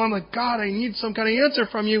like, I'm like, God, I need some kind of answer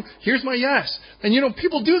from you. Here's my yes. And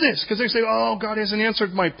people do this because they say, oh, God hasn't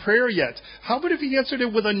answered my prayer yet. How about if He answered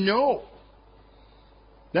it with a no?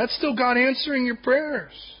 That's still God answering your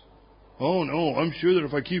prayers. Oh, no, I'm sure that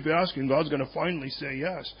if I keep asking, God's going to finally say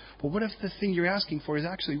yes. But what if the thing you're asking for is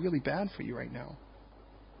actually really bad for you right now?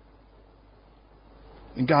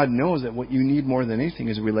 And God knows that what you need more than anything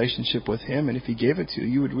is a relationship with Him. And if He gave it to you,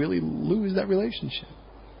 you would really lose that relationship.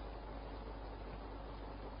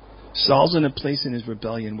 Saul's in a place in his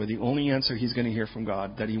rebellion where the only answer he's going to hear from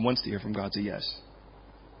God, that he wants to hear from God, is a yes.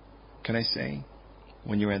 Can I say,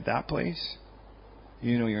 when you're at that place,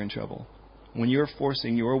 you're in trouble. When you're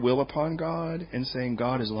forcing your will upon God and saying,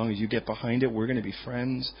 God, as long as you get behind it, we're going to be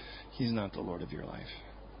friends, He's not the Lord of your life.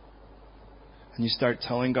 And you start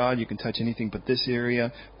telling God, you can touch anything but this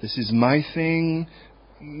area, this is my thing,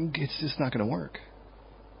 it's just not going to work.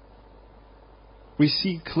 We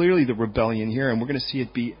see clearly the rebellion here, and we're going to see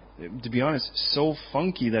it be, to be honest, so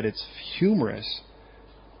funky that it's humorous.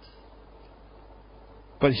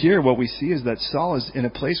 But here what we see is that Saul is in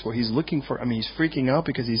a place where he's looking for, he's freaking out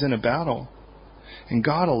because he's in a battle. And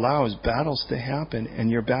God allows battles to happen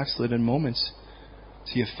and you're backslidden moments.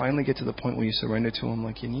 So you finally get to the point where you surrender to Him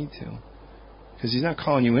like you need to. Because He's not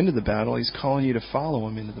calling you into the battle, He's calling you to follow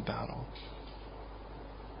Him into the battle.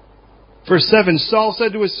 Verse 7, Saul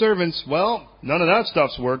said to his servants, well, none of that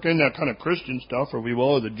stuff's working, that kind of Christian stuff, or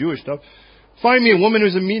the Jewish stuff. Find me a woman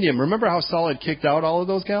who's a medium. Remember how Saul had kicked out all of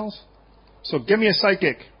those gals? So give me a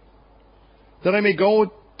psychic, that I may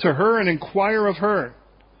go to her and inquire of her.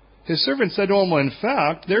 His servant said to him, well, in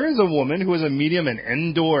fact, there is a woman who is a medium in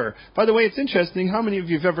Endor. By the way, it's interesting. How many of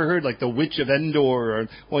you have ever heard like the witch of Endor? Or,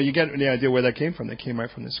 well, you get the idea where that came from. That came right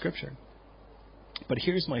from the scripture. But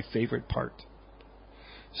here's my favorite part.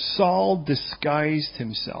 Saul disguised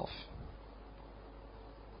himself,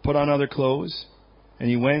 put on other clothes, and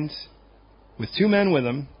he went with 2 men with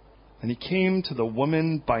him, and he came to the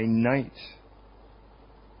woman by night.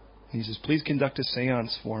 And he says, please conduct a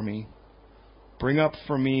seance for me. Bring up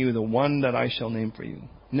for me the one that I shall name for you.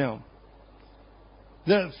 No.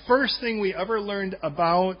 The first thing we ever learned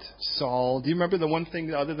about Saul, do you remember the one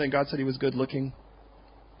thing other than God said he was good looking?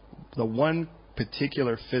 The one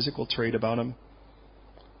particular physical trait about him?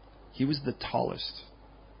 He was the tallest.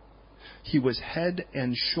 He was head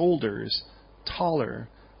and shoulders taller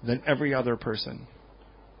than every other person.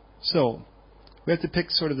 So, we have to pick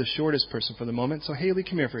sort of the shortest person for the moment. So, Haley,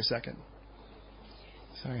 come here for a second.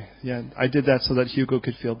 Sorry. Yeah, I did that so that Hugo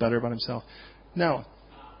could feel better about himself. Now,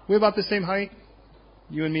 we're about the same height?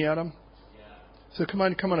 You and me, Adam? Yeah. So come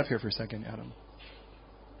on up here for a second, Adam.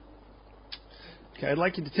 Okay, I'd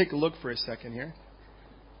like you to take a look for a second here.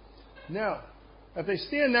 Now, if they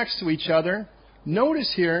stand next to each other,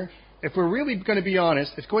 notice here, if we're really going to be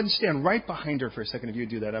honest, go ahead and stand right behind her for a second if you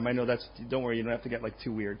do that. I might know don't worry, you don't have to get like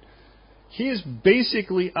too weird. He is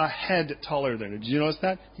basically a head taller than her. Did you notice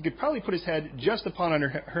that? He could probably put his head just upon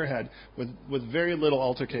her head with very little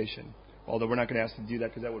altercation. Although we're not going to ask him to do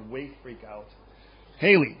that because that would way freak out.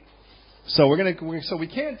 Haley. So we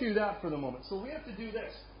can't do that for the moment. So we have to do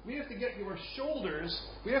this. We have to get your shoulders.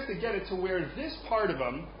 We have to get it to where this part of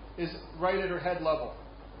them is right at her head level.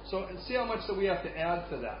 So and see how much that we have to add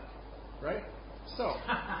to that, right? So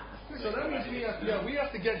that means we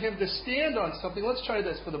have to get him to stand on something. Let's try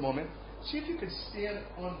this for the moment. See if you could stand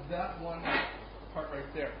on that one part right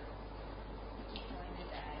there.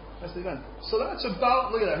 Nicely done. So that's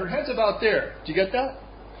about, look at that. Her head's about there. Do you get that?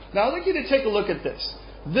 Now I'd like you to take a look at this.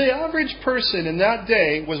 The average person in that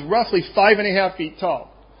day was roughly 5.5 feet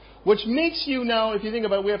tall. Which makes you now, if you think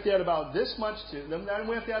about it, we have to add about this much to them, then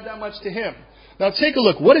we have to add that much to him. Now take a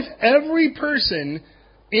look. What if every person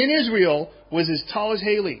in Israel was as tall as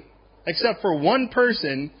Haley? Except for one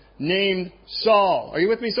person named Saul. Are you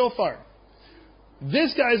with me so far?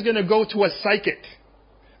 This guy is going to go to a psychic.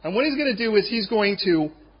 And what he's going to do is he's going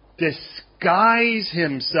to disguise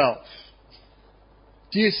himself.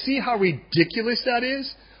 Do you see how ridiculous that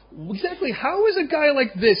is? Exactly how is a guy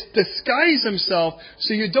like this disguise himself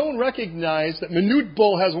so you don't recognize that Manute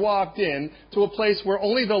Bull has walked in to a place where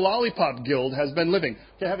only the Lollipop Guild has been living?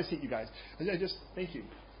 Okay, have a seat, you guys. Thank you.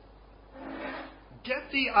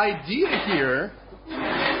 Get the idea here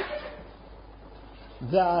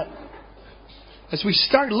that as we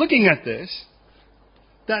start looking at this,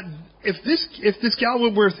 that if this gal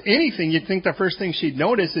were worth anything, you'd think the first thing she'd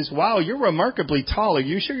notice is, wow, you're remarkably tall. Are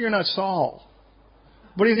you sure you're not Saul?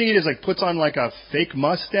 What do you think he does? Like puts on like a fake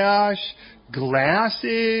mustache,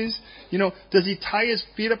 glasses? Does he tie his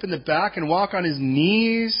feet up in the back and walk on his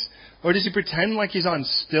knees? Or does he pretend like he's on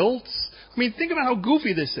stilts? I mean, think about how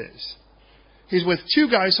goofy this is. He's with 2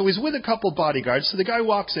 guys, so he's with a couple bodyguards. So the guy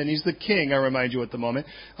walks in. He's the king, I remind you, at the moment.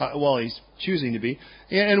 He's choosing to be.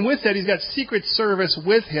 And with that, he's got Secret Service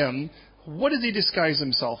with him. What does he disguise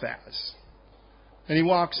himself as? And he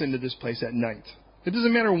walks into this place at night. It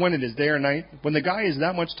doesn't matter when it is, day or night. When the guy is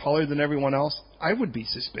that much taller than everyone else, I would be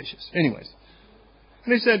suspicious. Anyways.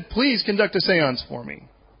 And he said, please conduct a seance for me.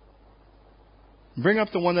 Bring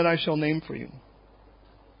up the one that I shall name for you.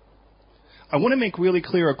 I want to make really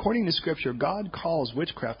clear, according to Scripture, God calls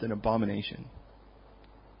witchcraft an abomination.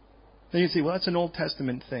 Then you say, well, that's an Old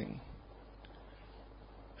Testament thing.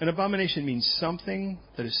 An abomination means something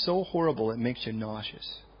that is so horrible it makes you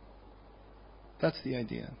nauseous. That's the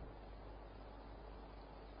idea.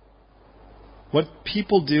 What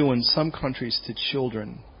people do in some countries to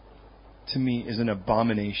children, to me, is an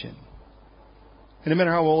abomination. And no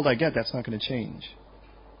matter how old I get, that's not going to change.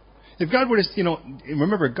 If God were to,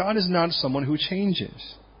 remember, God is not someone who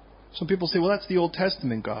changes. Some people say, well, that's the Old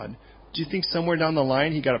Testament God. Do you think somewhere down the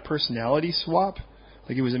line he got a personality swap?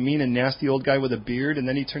 Like he was a mean and nasty old guy with a beard, and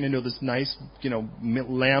then he turned into this nice,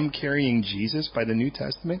 lamb-carrying Jesus by the New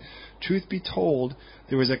Testament? Truth be told,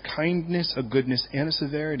 there was a kindness, a goodness, and a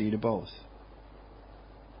severity to both.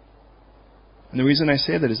 And the reason I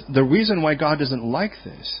say that is, the reason why God doesn't like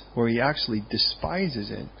this, or he actually despises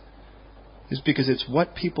it, is because it's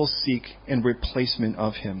what people seek in replacement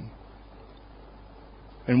of him.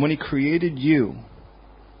 And when he created you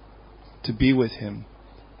to be with him,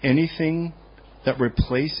 anything that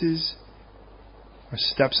replaces or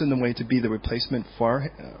steps in the way to be the replacement for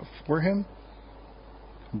him,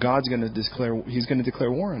 He's going to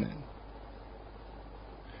declare war on it.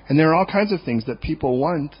 And there are all kinds of things that people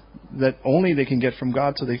want that only they can get from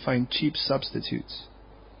God, so they find cheap substitutes.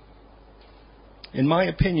 In my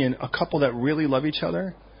opinion, a couple that really love each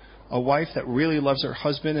other, a wife that really loves her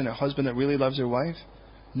husband and a husband that really loves her wife,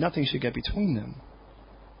 nothing should get between them.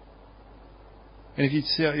 And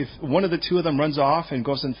if one of the two of them runs off and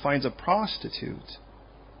goes and finds a prostitute,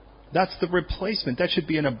 that's the replacement. That should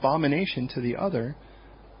be an abomination to the other.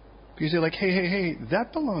 Because they're like, hey,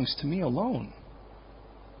 that belongs to me alone.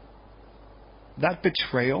 That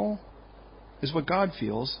betrayal is what God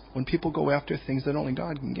feels when people go after things that only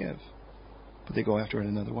God can give. But they go after it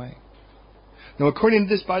another way. Now, according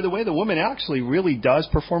to this, by the way, the woman actually really does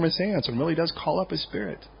perform a seance and really does call up a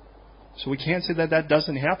spirit. So we can't say that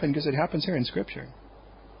doesn't happen, because it happens here in Scripture.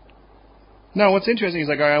 Now, what's interesting is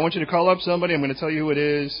like, all right, I want you to call up somebody. I'm going to tell you who it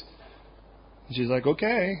is. And she's like,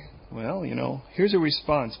 okay. Well, here's a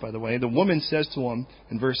response, by the way. The woman says to him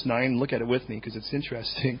in verse 9, look at it with me because it's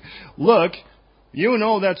interesting. Look, you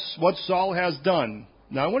know that's what Saul has done.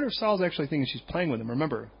 Now, I wonder if Saul's actually thinking she's playing with him.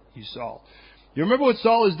 Remember, he's Saul. You remember what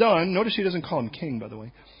Saul has done? Notice she doesn't call him king, by the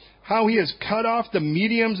way. How he has cut off the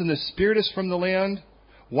mediums and the spiritists from the land.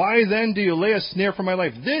 Why then do you lay a snare for my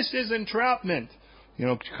life? This is entrapment.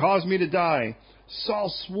 Cause me to die.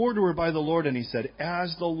 Saul swore to her by the Lord, and he said,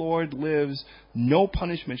 as the Lord lives, no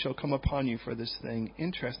punishment shall come upon you for this thing.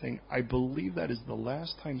 Interesting. I believe that is the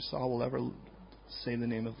last time Saul will ever say the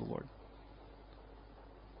name of the Lord.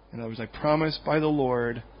 In other words, I promise by the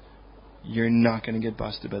Lord, you're not going to get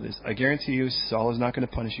busted by this. I guarantee you, Saul is not going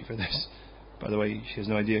to punish you for this. By the way, she has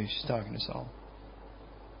no idea she's talking to Saul.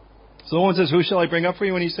 So the woman says, who shall I bring up for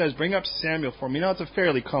you? And he says, bring up Samuel for me. Now, it's a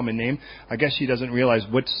fairly common name. I guess she doesn't realize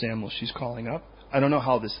which Samuel she's calling up. I don't know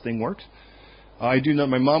how this thing works. I do know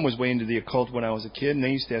my mom was way into the occult when I was a kid, and they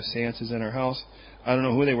used to have seances in our house. I don't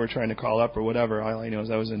know who they were trying to call up or whatever. All I know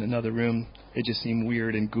is I was in another room. It just seemed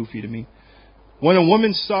weird and goofy to me. When a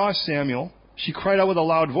woman saw Samuel, she cried out with a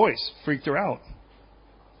loud voice, freaked her out.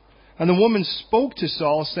 And the woman spoke to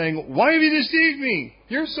Saul, saying, why have you deceived me?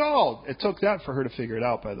 You're Saul. It took that for her to figure it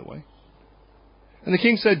out, by the way. And the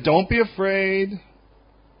king said, don't be afraid.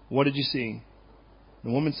 What did you see?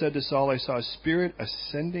 The woman said to Saul, I saw a spirit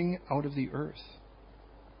ascending out of the earth.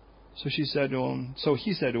 So he said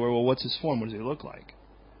to her, well, what's his form? What does he look like?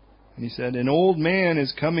 And he said, an old man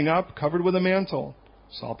is coming up, covered with a mantle.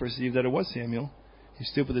 Saul perceived that it was Samuel. He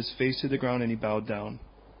stood with his face to the ground, and he bowed down.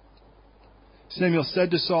 Samuel said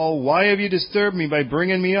to Saul, why have you disturbed me by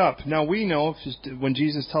bringing me up? Now we know, when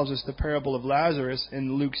Jesus tells us the parable of Lazarus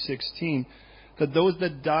in Luke 16, that those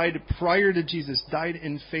that died prior to Jesus died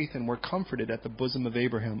in faith and were comforted at the bosom of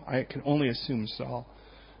Abraham. I can only assume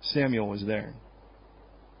Samuel was there.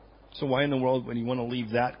 So why in the world would you want to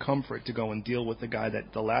leave that comfort to go and deal with the guy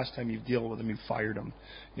that the last time you deal with him, you fired him?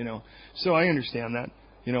 So I understand that.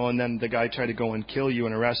 And then the guy tried to go and kill you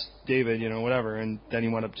and arrest David, whatever. And then he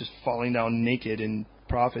wound up just falling down naked and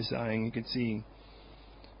prophesying. You could see.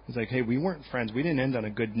 It's like, hey, we weren't friends. We didn't end on a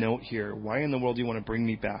good note here. Why in the world do you want to bring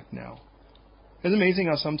me back now? It's amazing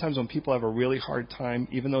how sometimes when people have a really hard time,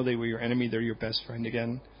 even though they were your enemy, they're your best friend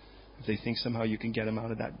again. If they think somehow you can get them out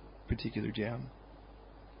of that particular jam.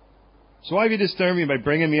 So why have you disturbed me by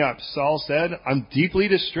bringing me up? Saul said, I'm deeply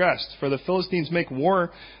distressed, for the Philistines make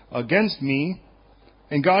war against me,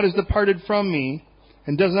 and God has departed from me,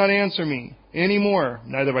 and does not answer me anymore,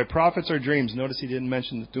 neither by prophets or dreams. Notice he didn't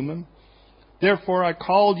mention the Thummim. Therefore I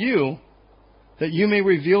called you, that you may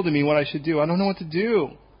reveal to me what I should do. I don't know what to do.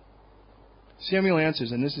 Samuel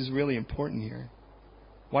answers, and this is really important here.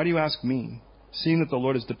 Why do you ask me, seeing that the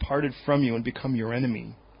Lord has departed from you and become your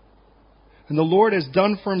enemy? And the Lord has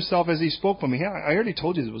done for himself as he spoke from me. I already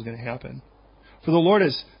told you this was going to happen. For the Lord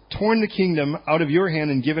has torn the kingdom out of your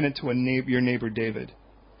hand and given it to your neighbor David,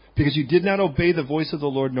 because you did not obey the voice of the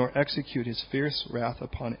Lord nor execute his fierce wrath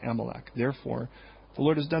upon Amalek. Therefore, the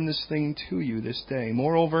Lord has done this thing to you this day.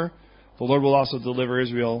 Moreover, the Lord will also deliver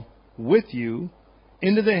Israel with you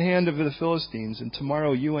into the hand of the Philistines, and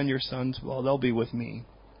tomorrow you and your sons, they'll be with me.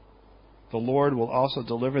 The Lord will also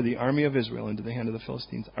deliver the army of Israel into the hand of the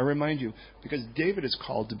Philistines. I remind you, because David is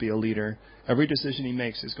called to be a leader, every decision he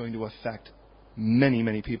makes is going to affect many,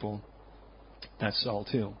 many people. That's Saul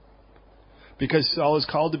too. Because Saul is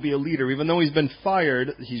called to be a leader, even though he's been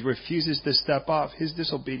fired, he refuses to step off. His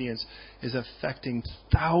disobedience is affecting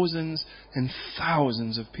thousands and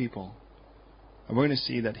thousands of people. And we're going to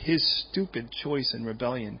see that his stupid choice in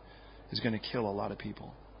rebellion is going to kill a lot of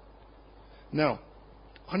people. Now,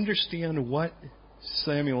 understand what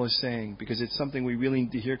Samuel is saying, because it's something we really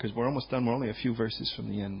need to hear, because we're almost done. We're only a few verses from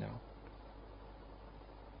the end now.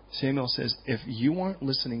 Samuel says, if you aren't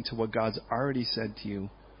listening to what God's already said to you,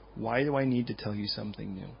 why do I need to tell you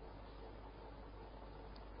something new?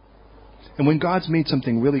 And when God's made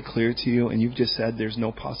something really clear to you and you've just said there's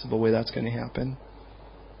no possible way that's going to happen,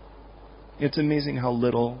 it's amazing how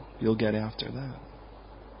little you'll get after that.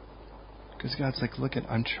 Because God's like, look,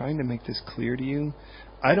 I'm trying to make this clear to you.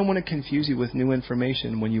 I don't want to confuse you with new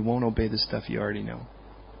information when you won't obey the stuff you already know.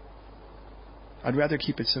 I'd rather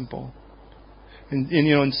keep it simple.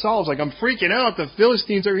 And Saul's like, I'm freaking out. The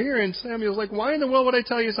Philistines are here. And Samuel's like, why in the world would I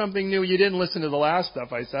tell you something new? You didn't listen to the last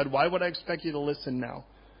stuff I said. Why would I expect you to listen now?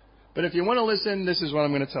 But if you want to listen, this is what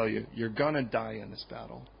I'm going to tell you. You're going to die in this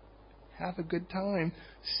battle. Have a good time.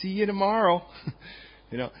 See you tomorrow.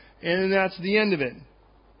 And that's the end of it.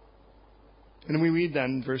 And we read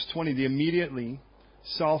then, verse 20, immediately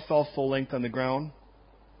Saul fell full length on the ground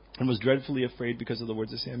and was dreadfully afraid because of the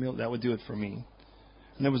words of Samuel. That would do it for me.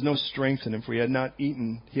 And there was no strength in him, for he had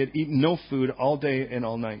eaten no food all day and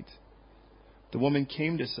all night. The woman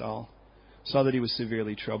came to Saul, saw that he was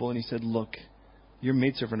severely troubled, and he said, look, your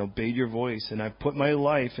maidservant obeyed your voice, and I've put my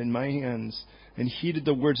life in my hands and heeded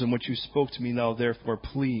the words in which you spoke to me. Now, therefore,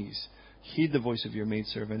 please heed the voice of your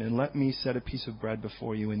maidservant, and let me set a piece of bread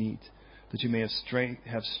before you and eat, that you may have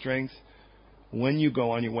strength when you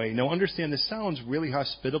go on your way. Now, understand, this sounds really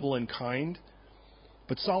hospitable and kind,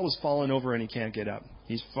 but Saul is falling over and he can't get up.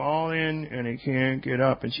 He's falling and he can't get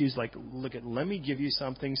up. And she's like, let me give you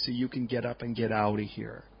something so you can get up and get out of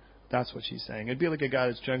here. That's what she's saying. It'd be like a guy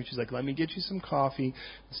that's drunk. She's like, let me get you some coffee.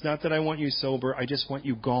 It's not that I want you sober. I just want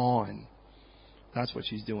you gone. That's what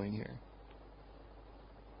she's doing here.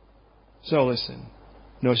 So listen.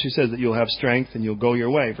 No, she says that you'll have strength and you'll go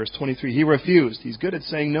your way. Verse 23, he refused. He's good at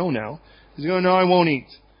saying no now. He's going, no, I won't eat.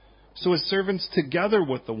 So his servants together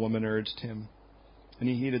with the woman urged him, and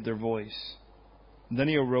he heeded their voice. And then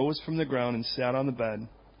he arose from the ground and sat on the bed.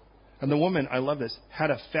 And the woman, I love this,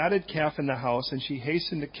 had a fatted calf in the house, and she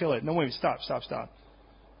hastened to kill it. No, wait, stop.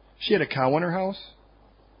 She had a cow in her house?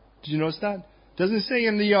 Did you notice that? It doesn't say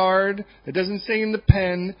in the yard. It doesn't say in the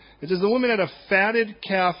pen. It says the woman had a fatted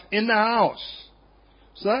calf in the house.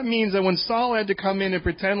 So that means that when Saul had to come in and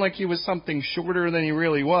pretend like he was something shorter than he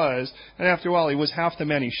really was, and after all, he was half the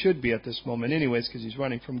man he should be at this moment anyways because he's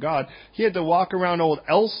running from God, he had to walk around old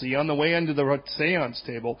Elsie on the way into the seance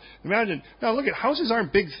table. Imagine, now look at, houses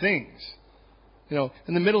aren't big things.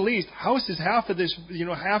 In the Middle East, house is half of this,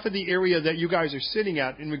 half of the area that you guys are sitting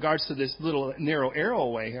at in regards to this little narrow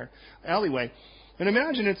alleyway. And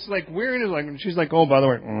imagine it's like we're in it, and she's like, oh, by the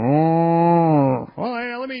way,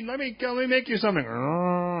 well, let me make you something,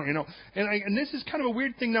 And this is kind of a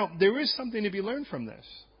weird thing. Now, there is something to be learned from this.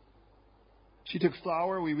 She took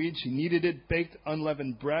flour, we read, she kneaded it, baked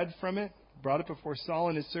unleavened bread from it, brought it before Saul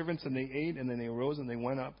and his servants, and they ate, and then they arose and they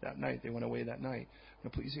went up that night. They went away that night.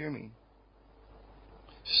 Now, please hear me.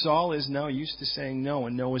 Saul is now used to saying no,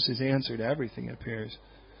 and no is his answer to everything, it appears.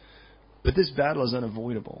 But this battle is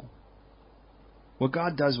unavoidable. What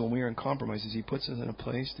God does when we are in compromise is He puts us in a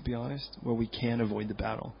place, to be honest, where we can't avoid the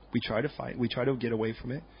battle. We try to fight. We try to get away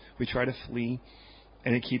from it. We try to flee,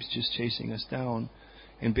 and it keeps just chasing us down.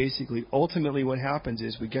 And basically, ultimately what happens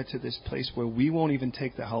is we get to this place where we won't even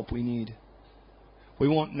take the help we need. We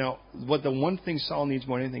won't. Now, what the one thing Saul needs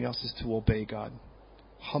more than anything else is to obey God.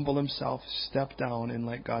 Humble himself, step down, and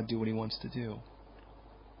let God do what He wants to do.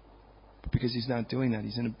 But because he's not doing that,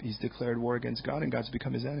 he's declared war against God, and God's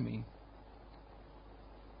become his enemy.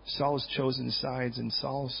 Saul has chosen sides, and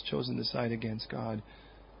Saul's chosen to side against God.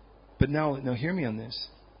 But now hear me on this.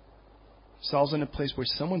 Saul's in a place where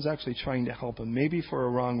someone's actually trying to help him, maybe for a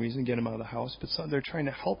wrong reason, get him out of the house, but they're trying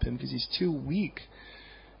to help him because he's too weak.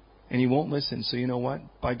 And he won't listen. So you know what?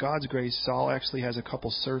 By God's grace, Saul actually has a couple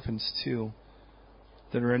servants too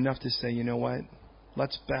that are enough to say, you know what?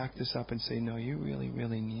 Let's back this up and say, no, you really,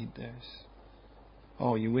 really need this.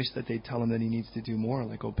 Oh, you wish that they'd tell him that he needs to do more,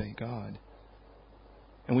 like obey God.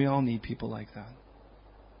 And we all need people like that.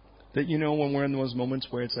 That, when we're in those moments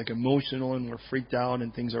where it's like emotional and we're freaked out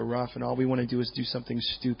and things are rough and all we want to do is do something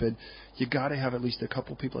stupid, you got to have at least a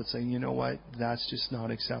couple people that say, you know what, that's just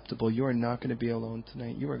not acceptable. You are not going to be alone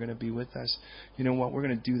tonight. You are going to be with us. You know what, we're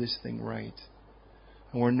going to do this thing right.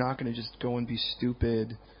 And we're not going to just go and be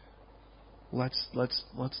stupid. Let's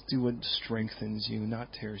do what strengthens you,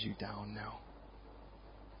 not tears you down now.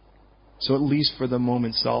 So at least for the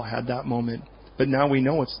moment, Saul had that moment. But now we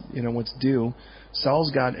know what's due.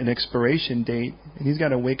 Saul's got an expiration date, and he's got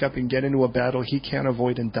to wake up and get into a battle he can't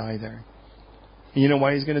avoid and die there. And you know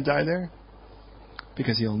why he's going to die there?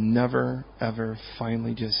 Because he'll never, ever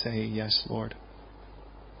finally just say, yes, Lord.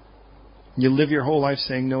 You live your whole life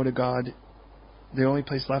saying no to God. The only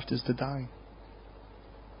place left is to die.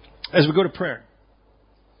 As we go to prayer,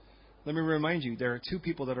 let me remind you, there are two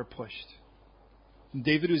people that are pushed.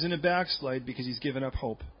 David, who's in a backslide because he's given up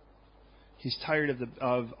hope. He's tired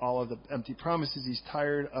of all of the empty promises. He's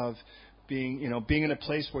tired of being in a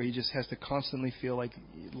place where he just has to constantly feel like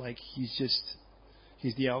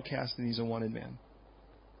he's the outcast and he's a wanted man.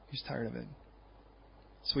 He's tired of it.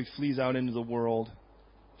 So he flees out into the world,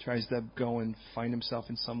 tries to go and find himself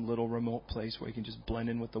in some little remote place where he can just blend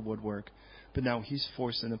in with the woodwork. But now he's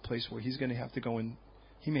forced in a place where he's going to have to go and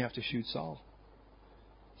he may have to shoot Saul.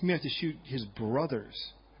 He may have to shoot his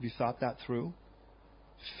brothers. Have you thought that through?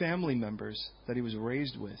 Family members that he was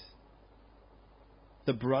raised with.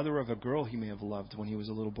 The brother of a girl he may have loved when he was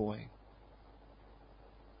a little boy.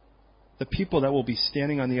 The people that will be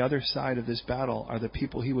standing on the other side of this battle are the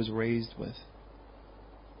people he was raised with.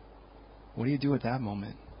 What do you do at that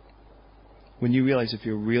moment? When you realize if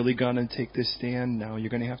you're really going to take this stand, now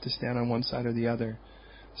you're going to have to stand on one side or the other.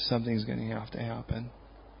 Something's going to have to happen.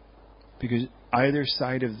 Because either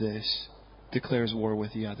side of this declares war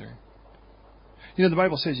with the other. You know, the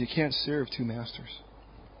Bible says you can't serve two masters.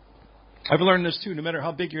 I've learned this too. No matter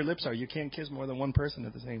how big your lips are, you can't kiss more than one person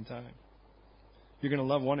at the same time. You're going to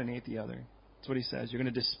love one and hate the other. That's what he says. You're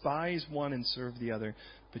going to despise one and serve the other,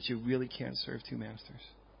 but you really can't serve two masters.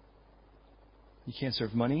 You can't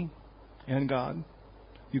serve money and God.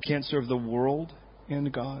 You can't serve the world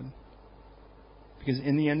and God. Because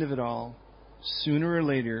in the end of it all, sooner or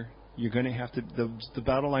later, you're going to have to, the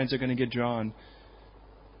battle lines are going to get drawn.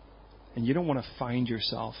 And you don't want to find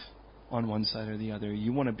yourself on one side or the other.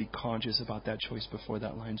 You want to be conscious about that choice before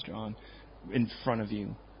that line's drawn in front of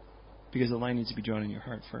you. Because the line needs to be drawn in your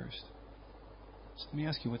heart first. So let me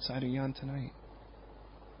ask you, what side are you on tonight?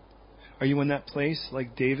 Are you in that place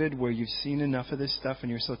like David where you've seen enough of this stuff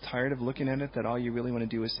and you're so tired of looking at it that all you really want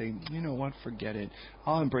to do is say, you know what, forget it.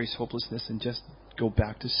 I'll embrace hopelessness and just go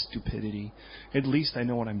back to stupidity. At least I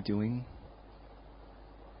know what I'm doing.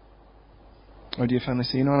 Or do you finally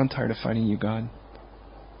say, you know what, I'm tired of fighting you, God.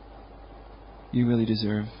 You really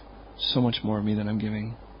deserve so much more of me than I'm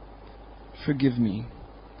giving. Forgive me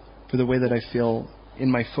for the way that I feel in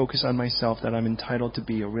my focus on myself that I'm entitled to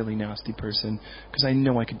be a really nasty person because I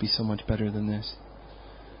know I could be so much better than this.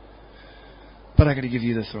 But I got to give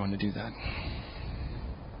you the throne to do that.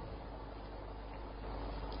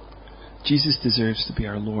 Jesus deserves to be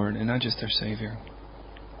our Lord and not just our Savior.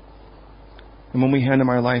 And when we hand Him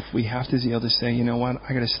our life, we have to be able to say, you know what,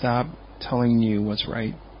 I got to stop telling you what's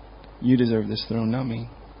right. You deserve this throne, not me.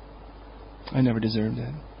 I never deserved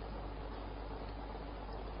it.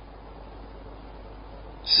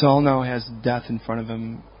 Saul now has death in front of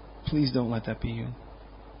him. Please don't let that be you.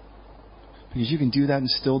 Because you can do that and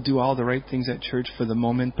still do all the right things at church for the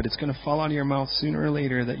moment, but it's going to fall out of your mouth sooner or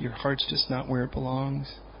later that your heart's just not where it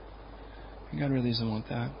belongs. And God really doesn't want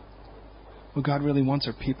that. What God really wants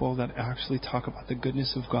are people that actually talk about the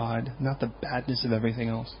goodness of God, not the badness of everything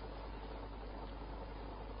else.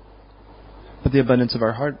 But the abundance of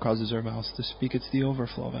our heart causes our mouths to speak. It's the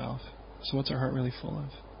overflow valve. So what's our heart really full of?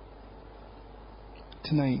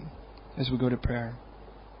 Tonight, as we go to prayer,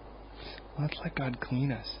 let's let God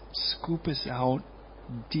clean us. Scoop us out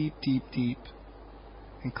deep, deep, deep.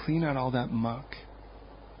 And clean out all that muck.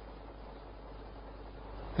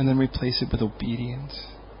 And then replace it with obedience.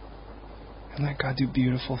 And let God do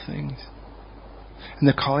beautiful things. And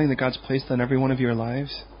the calling that God's placed on every one of your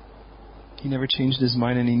lives, He never changed His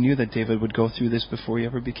mind, and He knew that David would go through this before he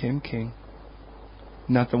ever became king.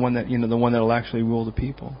 Not the one that, the one that will actually rule the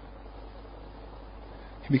people.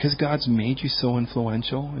 Because God's made you so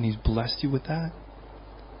influential and He's blessed you with that,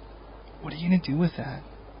 what are you going to do with that?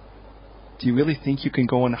 Do you really think you can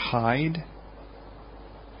go and hide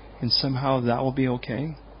and somehow that will be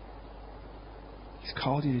okay? He's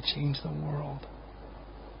called you to change the world.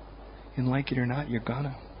 And like it or not, you're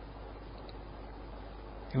gonna.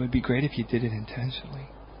 It would be great if you did it intentionally.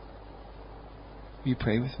 Will you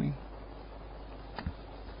pray with me?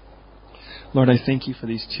 Lord, I thank You for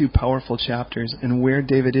these two powerful chapters and where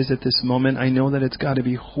David is at this moment. I know that it's got to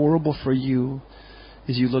be horrible for you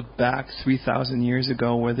as you look back 3,000 years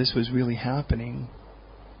ago where this was really happening.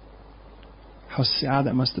 How sad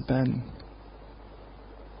that must have been.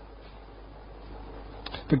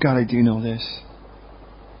 But God, I do know this.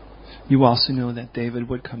 You also know that David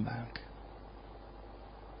would come back.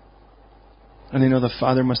 And I know the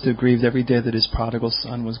father must have grieved every day that his prodigal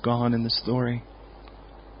son was gone in the story.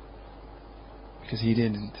 Because he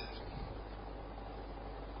didn't.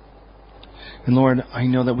 And Lord, I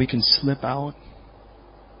know that we can slip out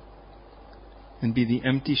and be the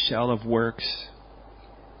empty shell of works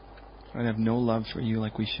and have no love for you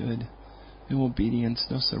like we should. No obedience,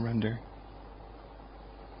 no surrender.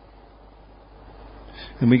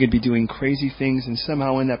 And we could be doing crazy things and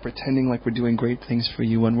somehow end up pretending like we're doing great things for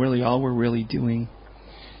you, when really all we're really doing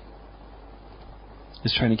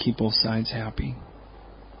is trying to keep both sides happy.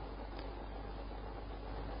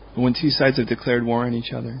 But when two sides have declared war on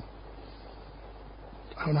each other,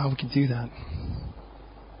 I don't know how we could do that.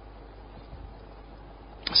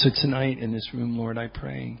 So tonight in this room, Lord, I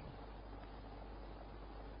pray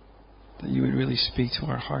that you would really speak to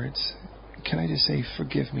our hearts. Can I just say,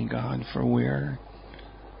 forgive me, God, for where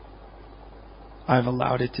I've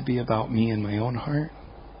allowed it to be about me and my own heart.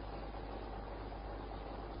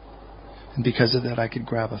 And because of that, I could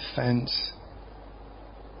grab offense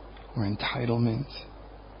or entitlement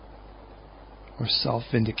or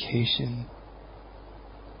self-vindication.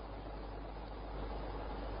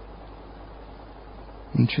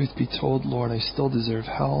 And truth be told, Lord, I still deserve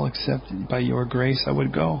hell, except by your grace I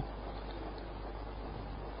would go.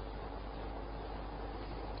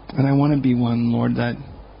 And I want to be one, Lord, that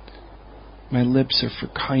my lips are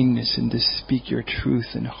for kindness and to speak your truth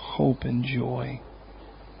and hope and joy.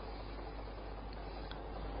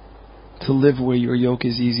 To live where your yoke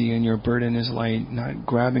is easy and your burden is light, not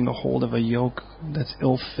grabbing a hold of a yoke that's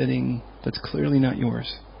ill-fitting, that's clearly not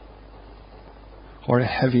yours, or a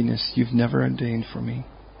heaviness you've never ordained for me.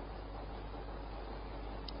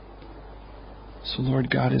 So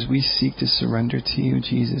Lord God, as we seek to surrender to you,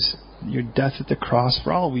 Jesus, your death at the cross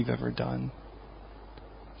for all we've ever done,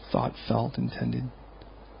 thought, felt, intended,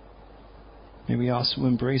 may we also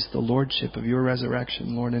embrace the lordship of your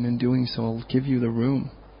resurrection, Lord, and in doing so, I'll give you the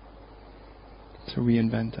room to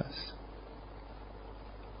reinvent us.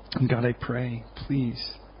 And God, I pray,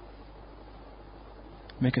 please,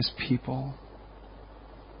 make us people,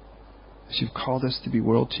 as you've called us to be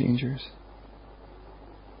world changers.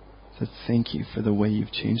 So thank you for the way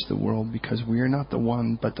you've changed the world, because we are not the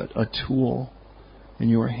one, but a tool in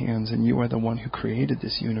your hands, and you are the one who created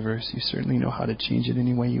this universe. You certainly know how to change it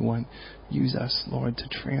any way you want. Use us, Lord, to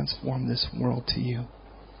transform this world to you.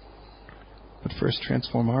 But first,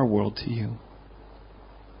 transform our world to you.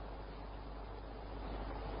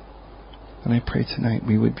 And I pray tonight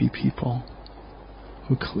we would be people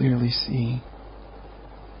who clearly see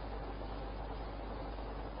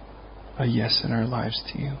a yes in our lives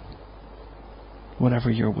to you, whatever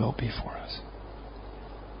your will be for us.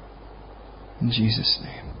 In Jesus'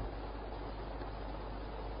 name,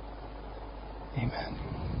 amen.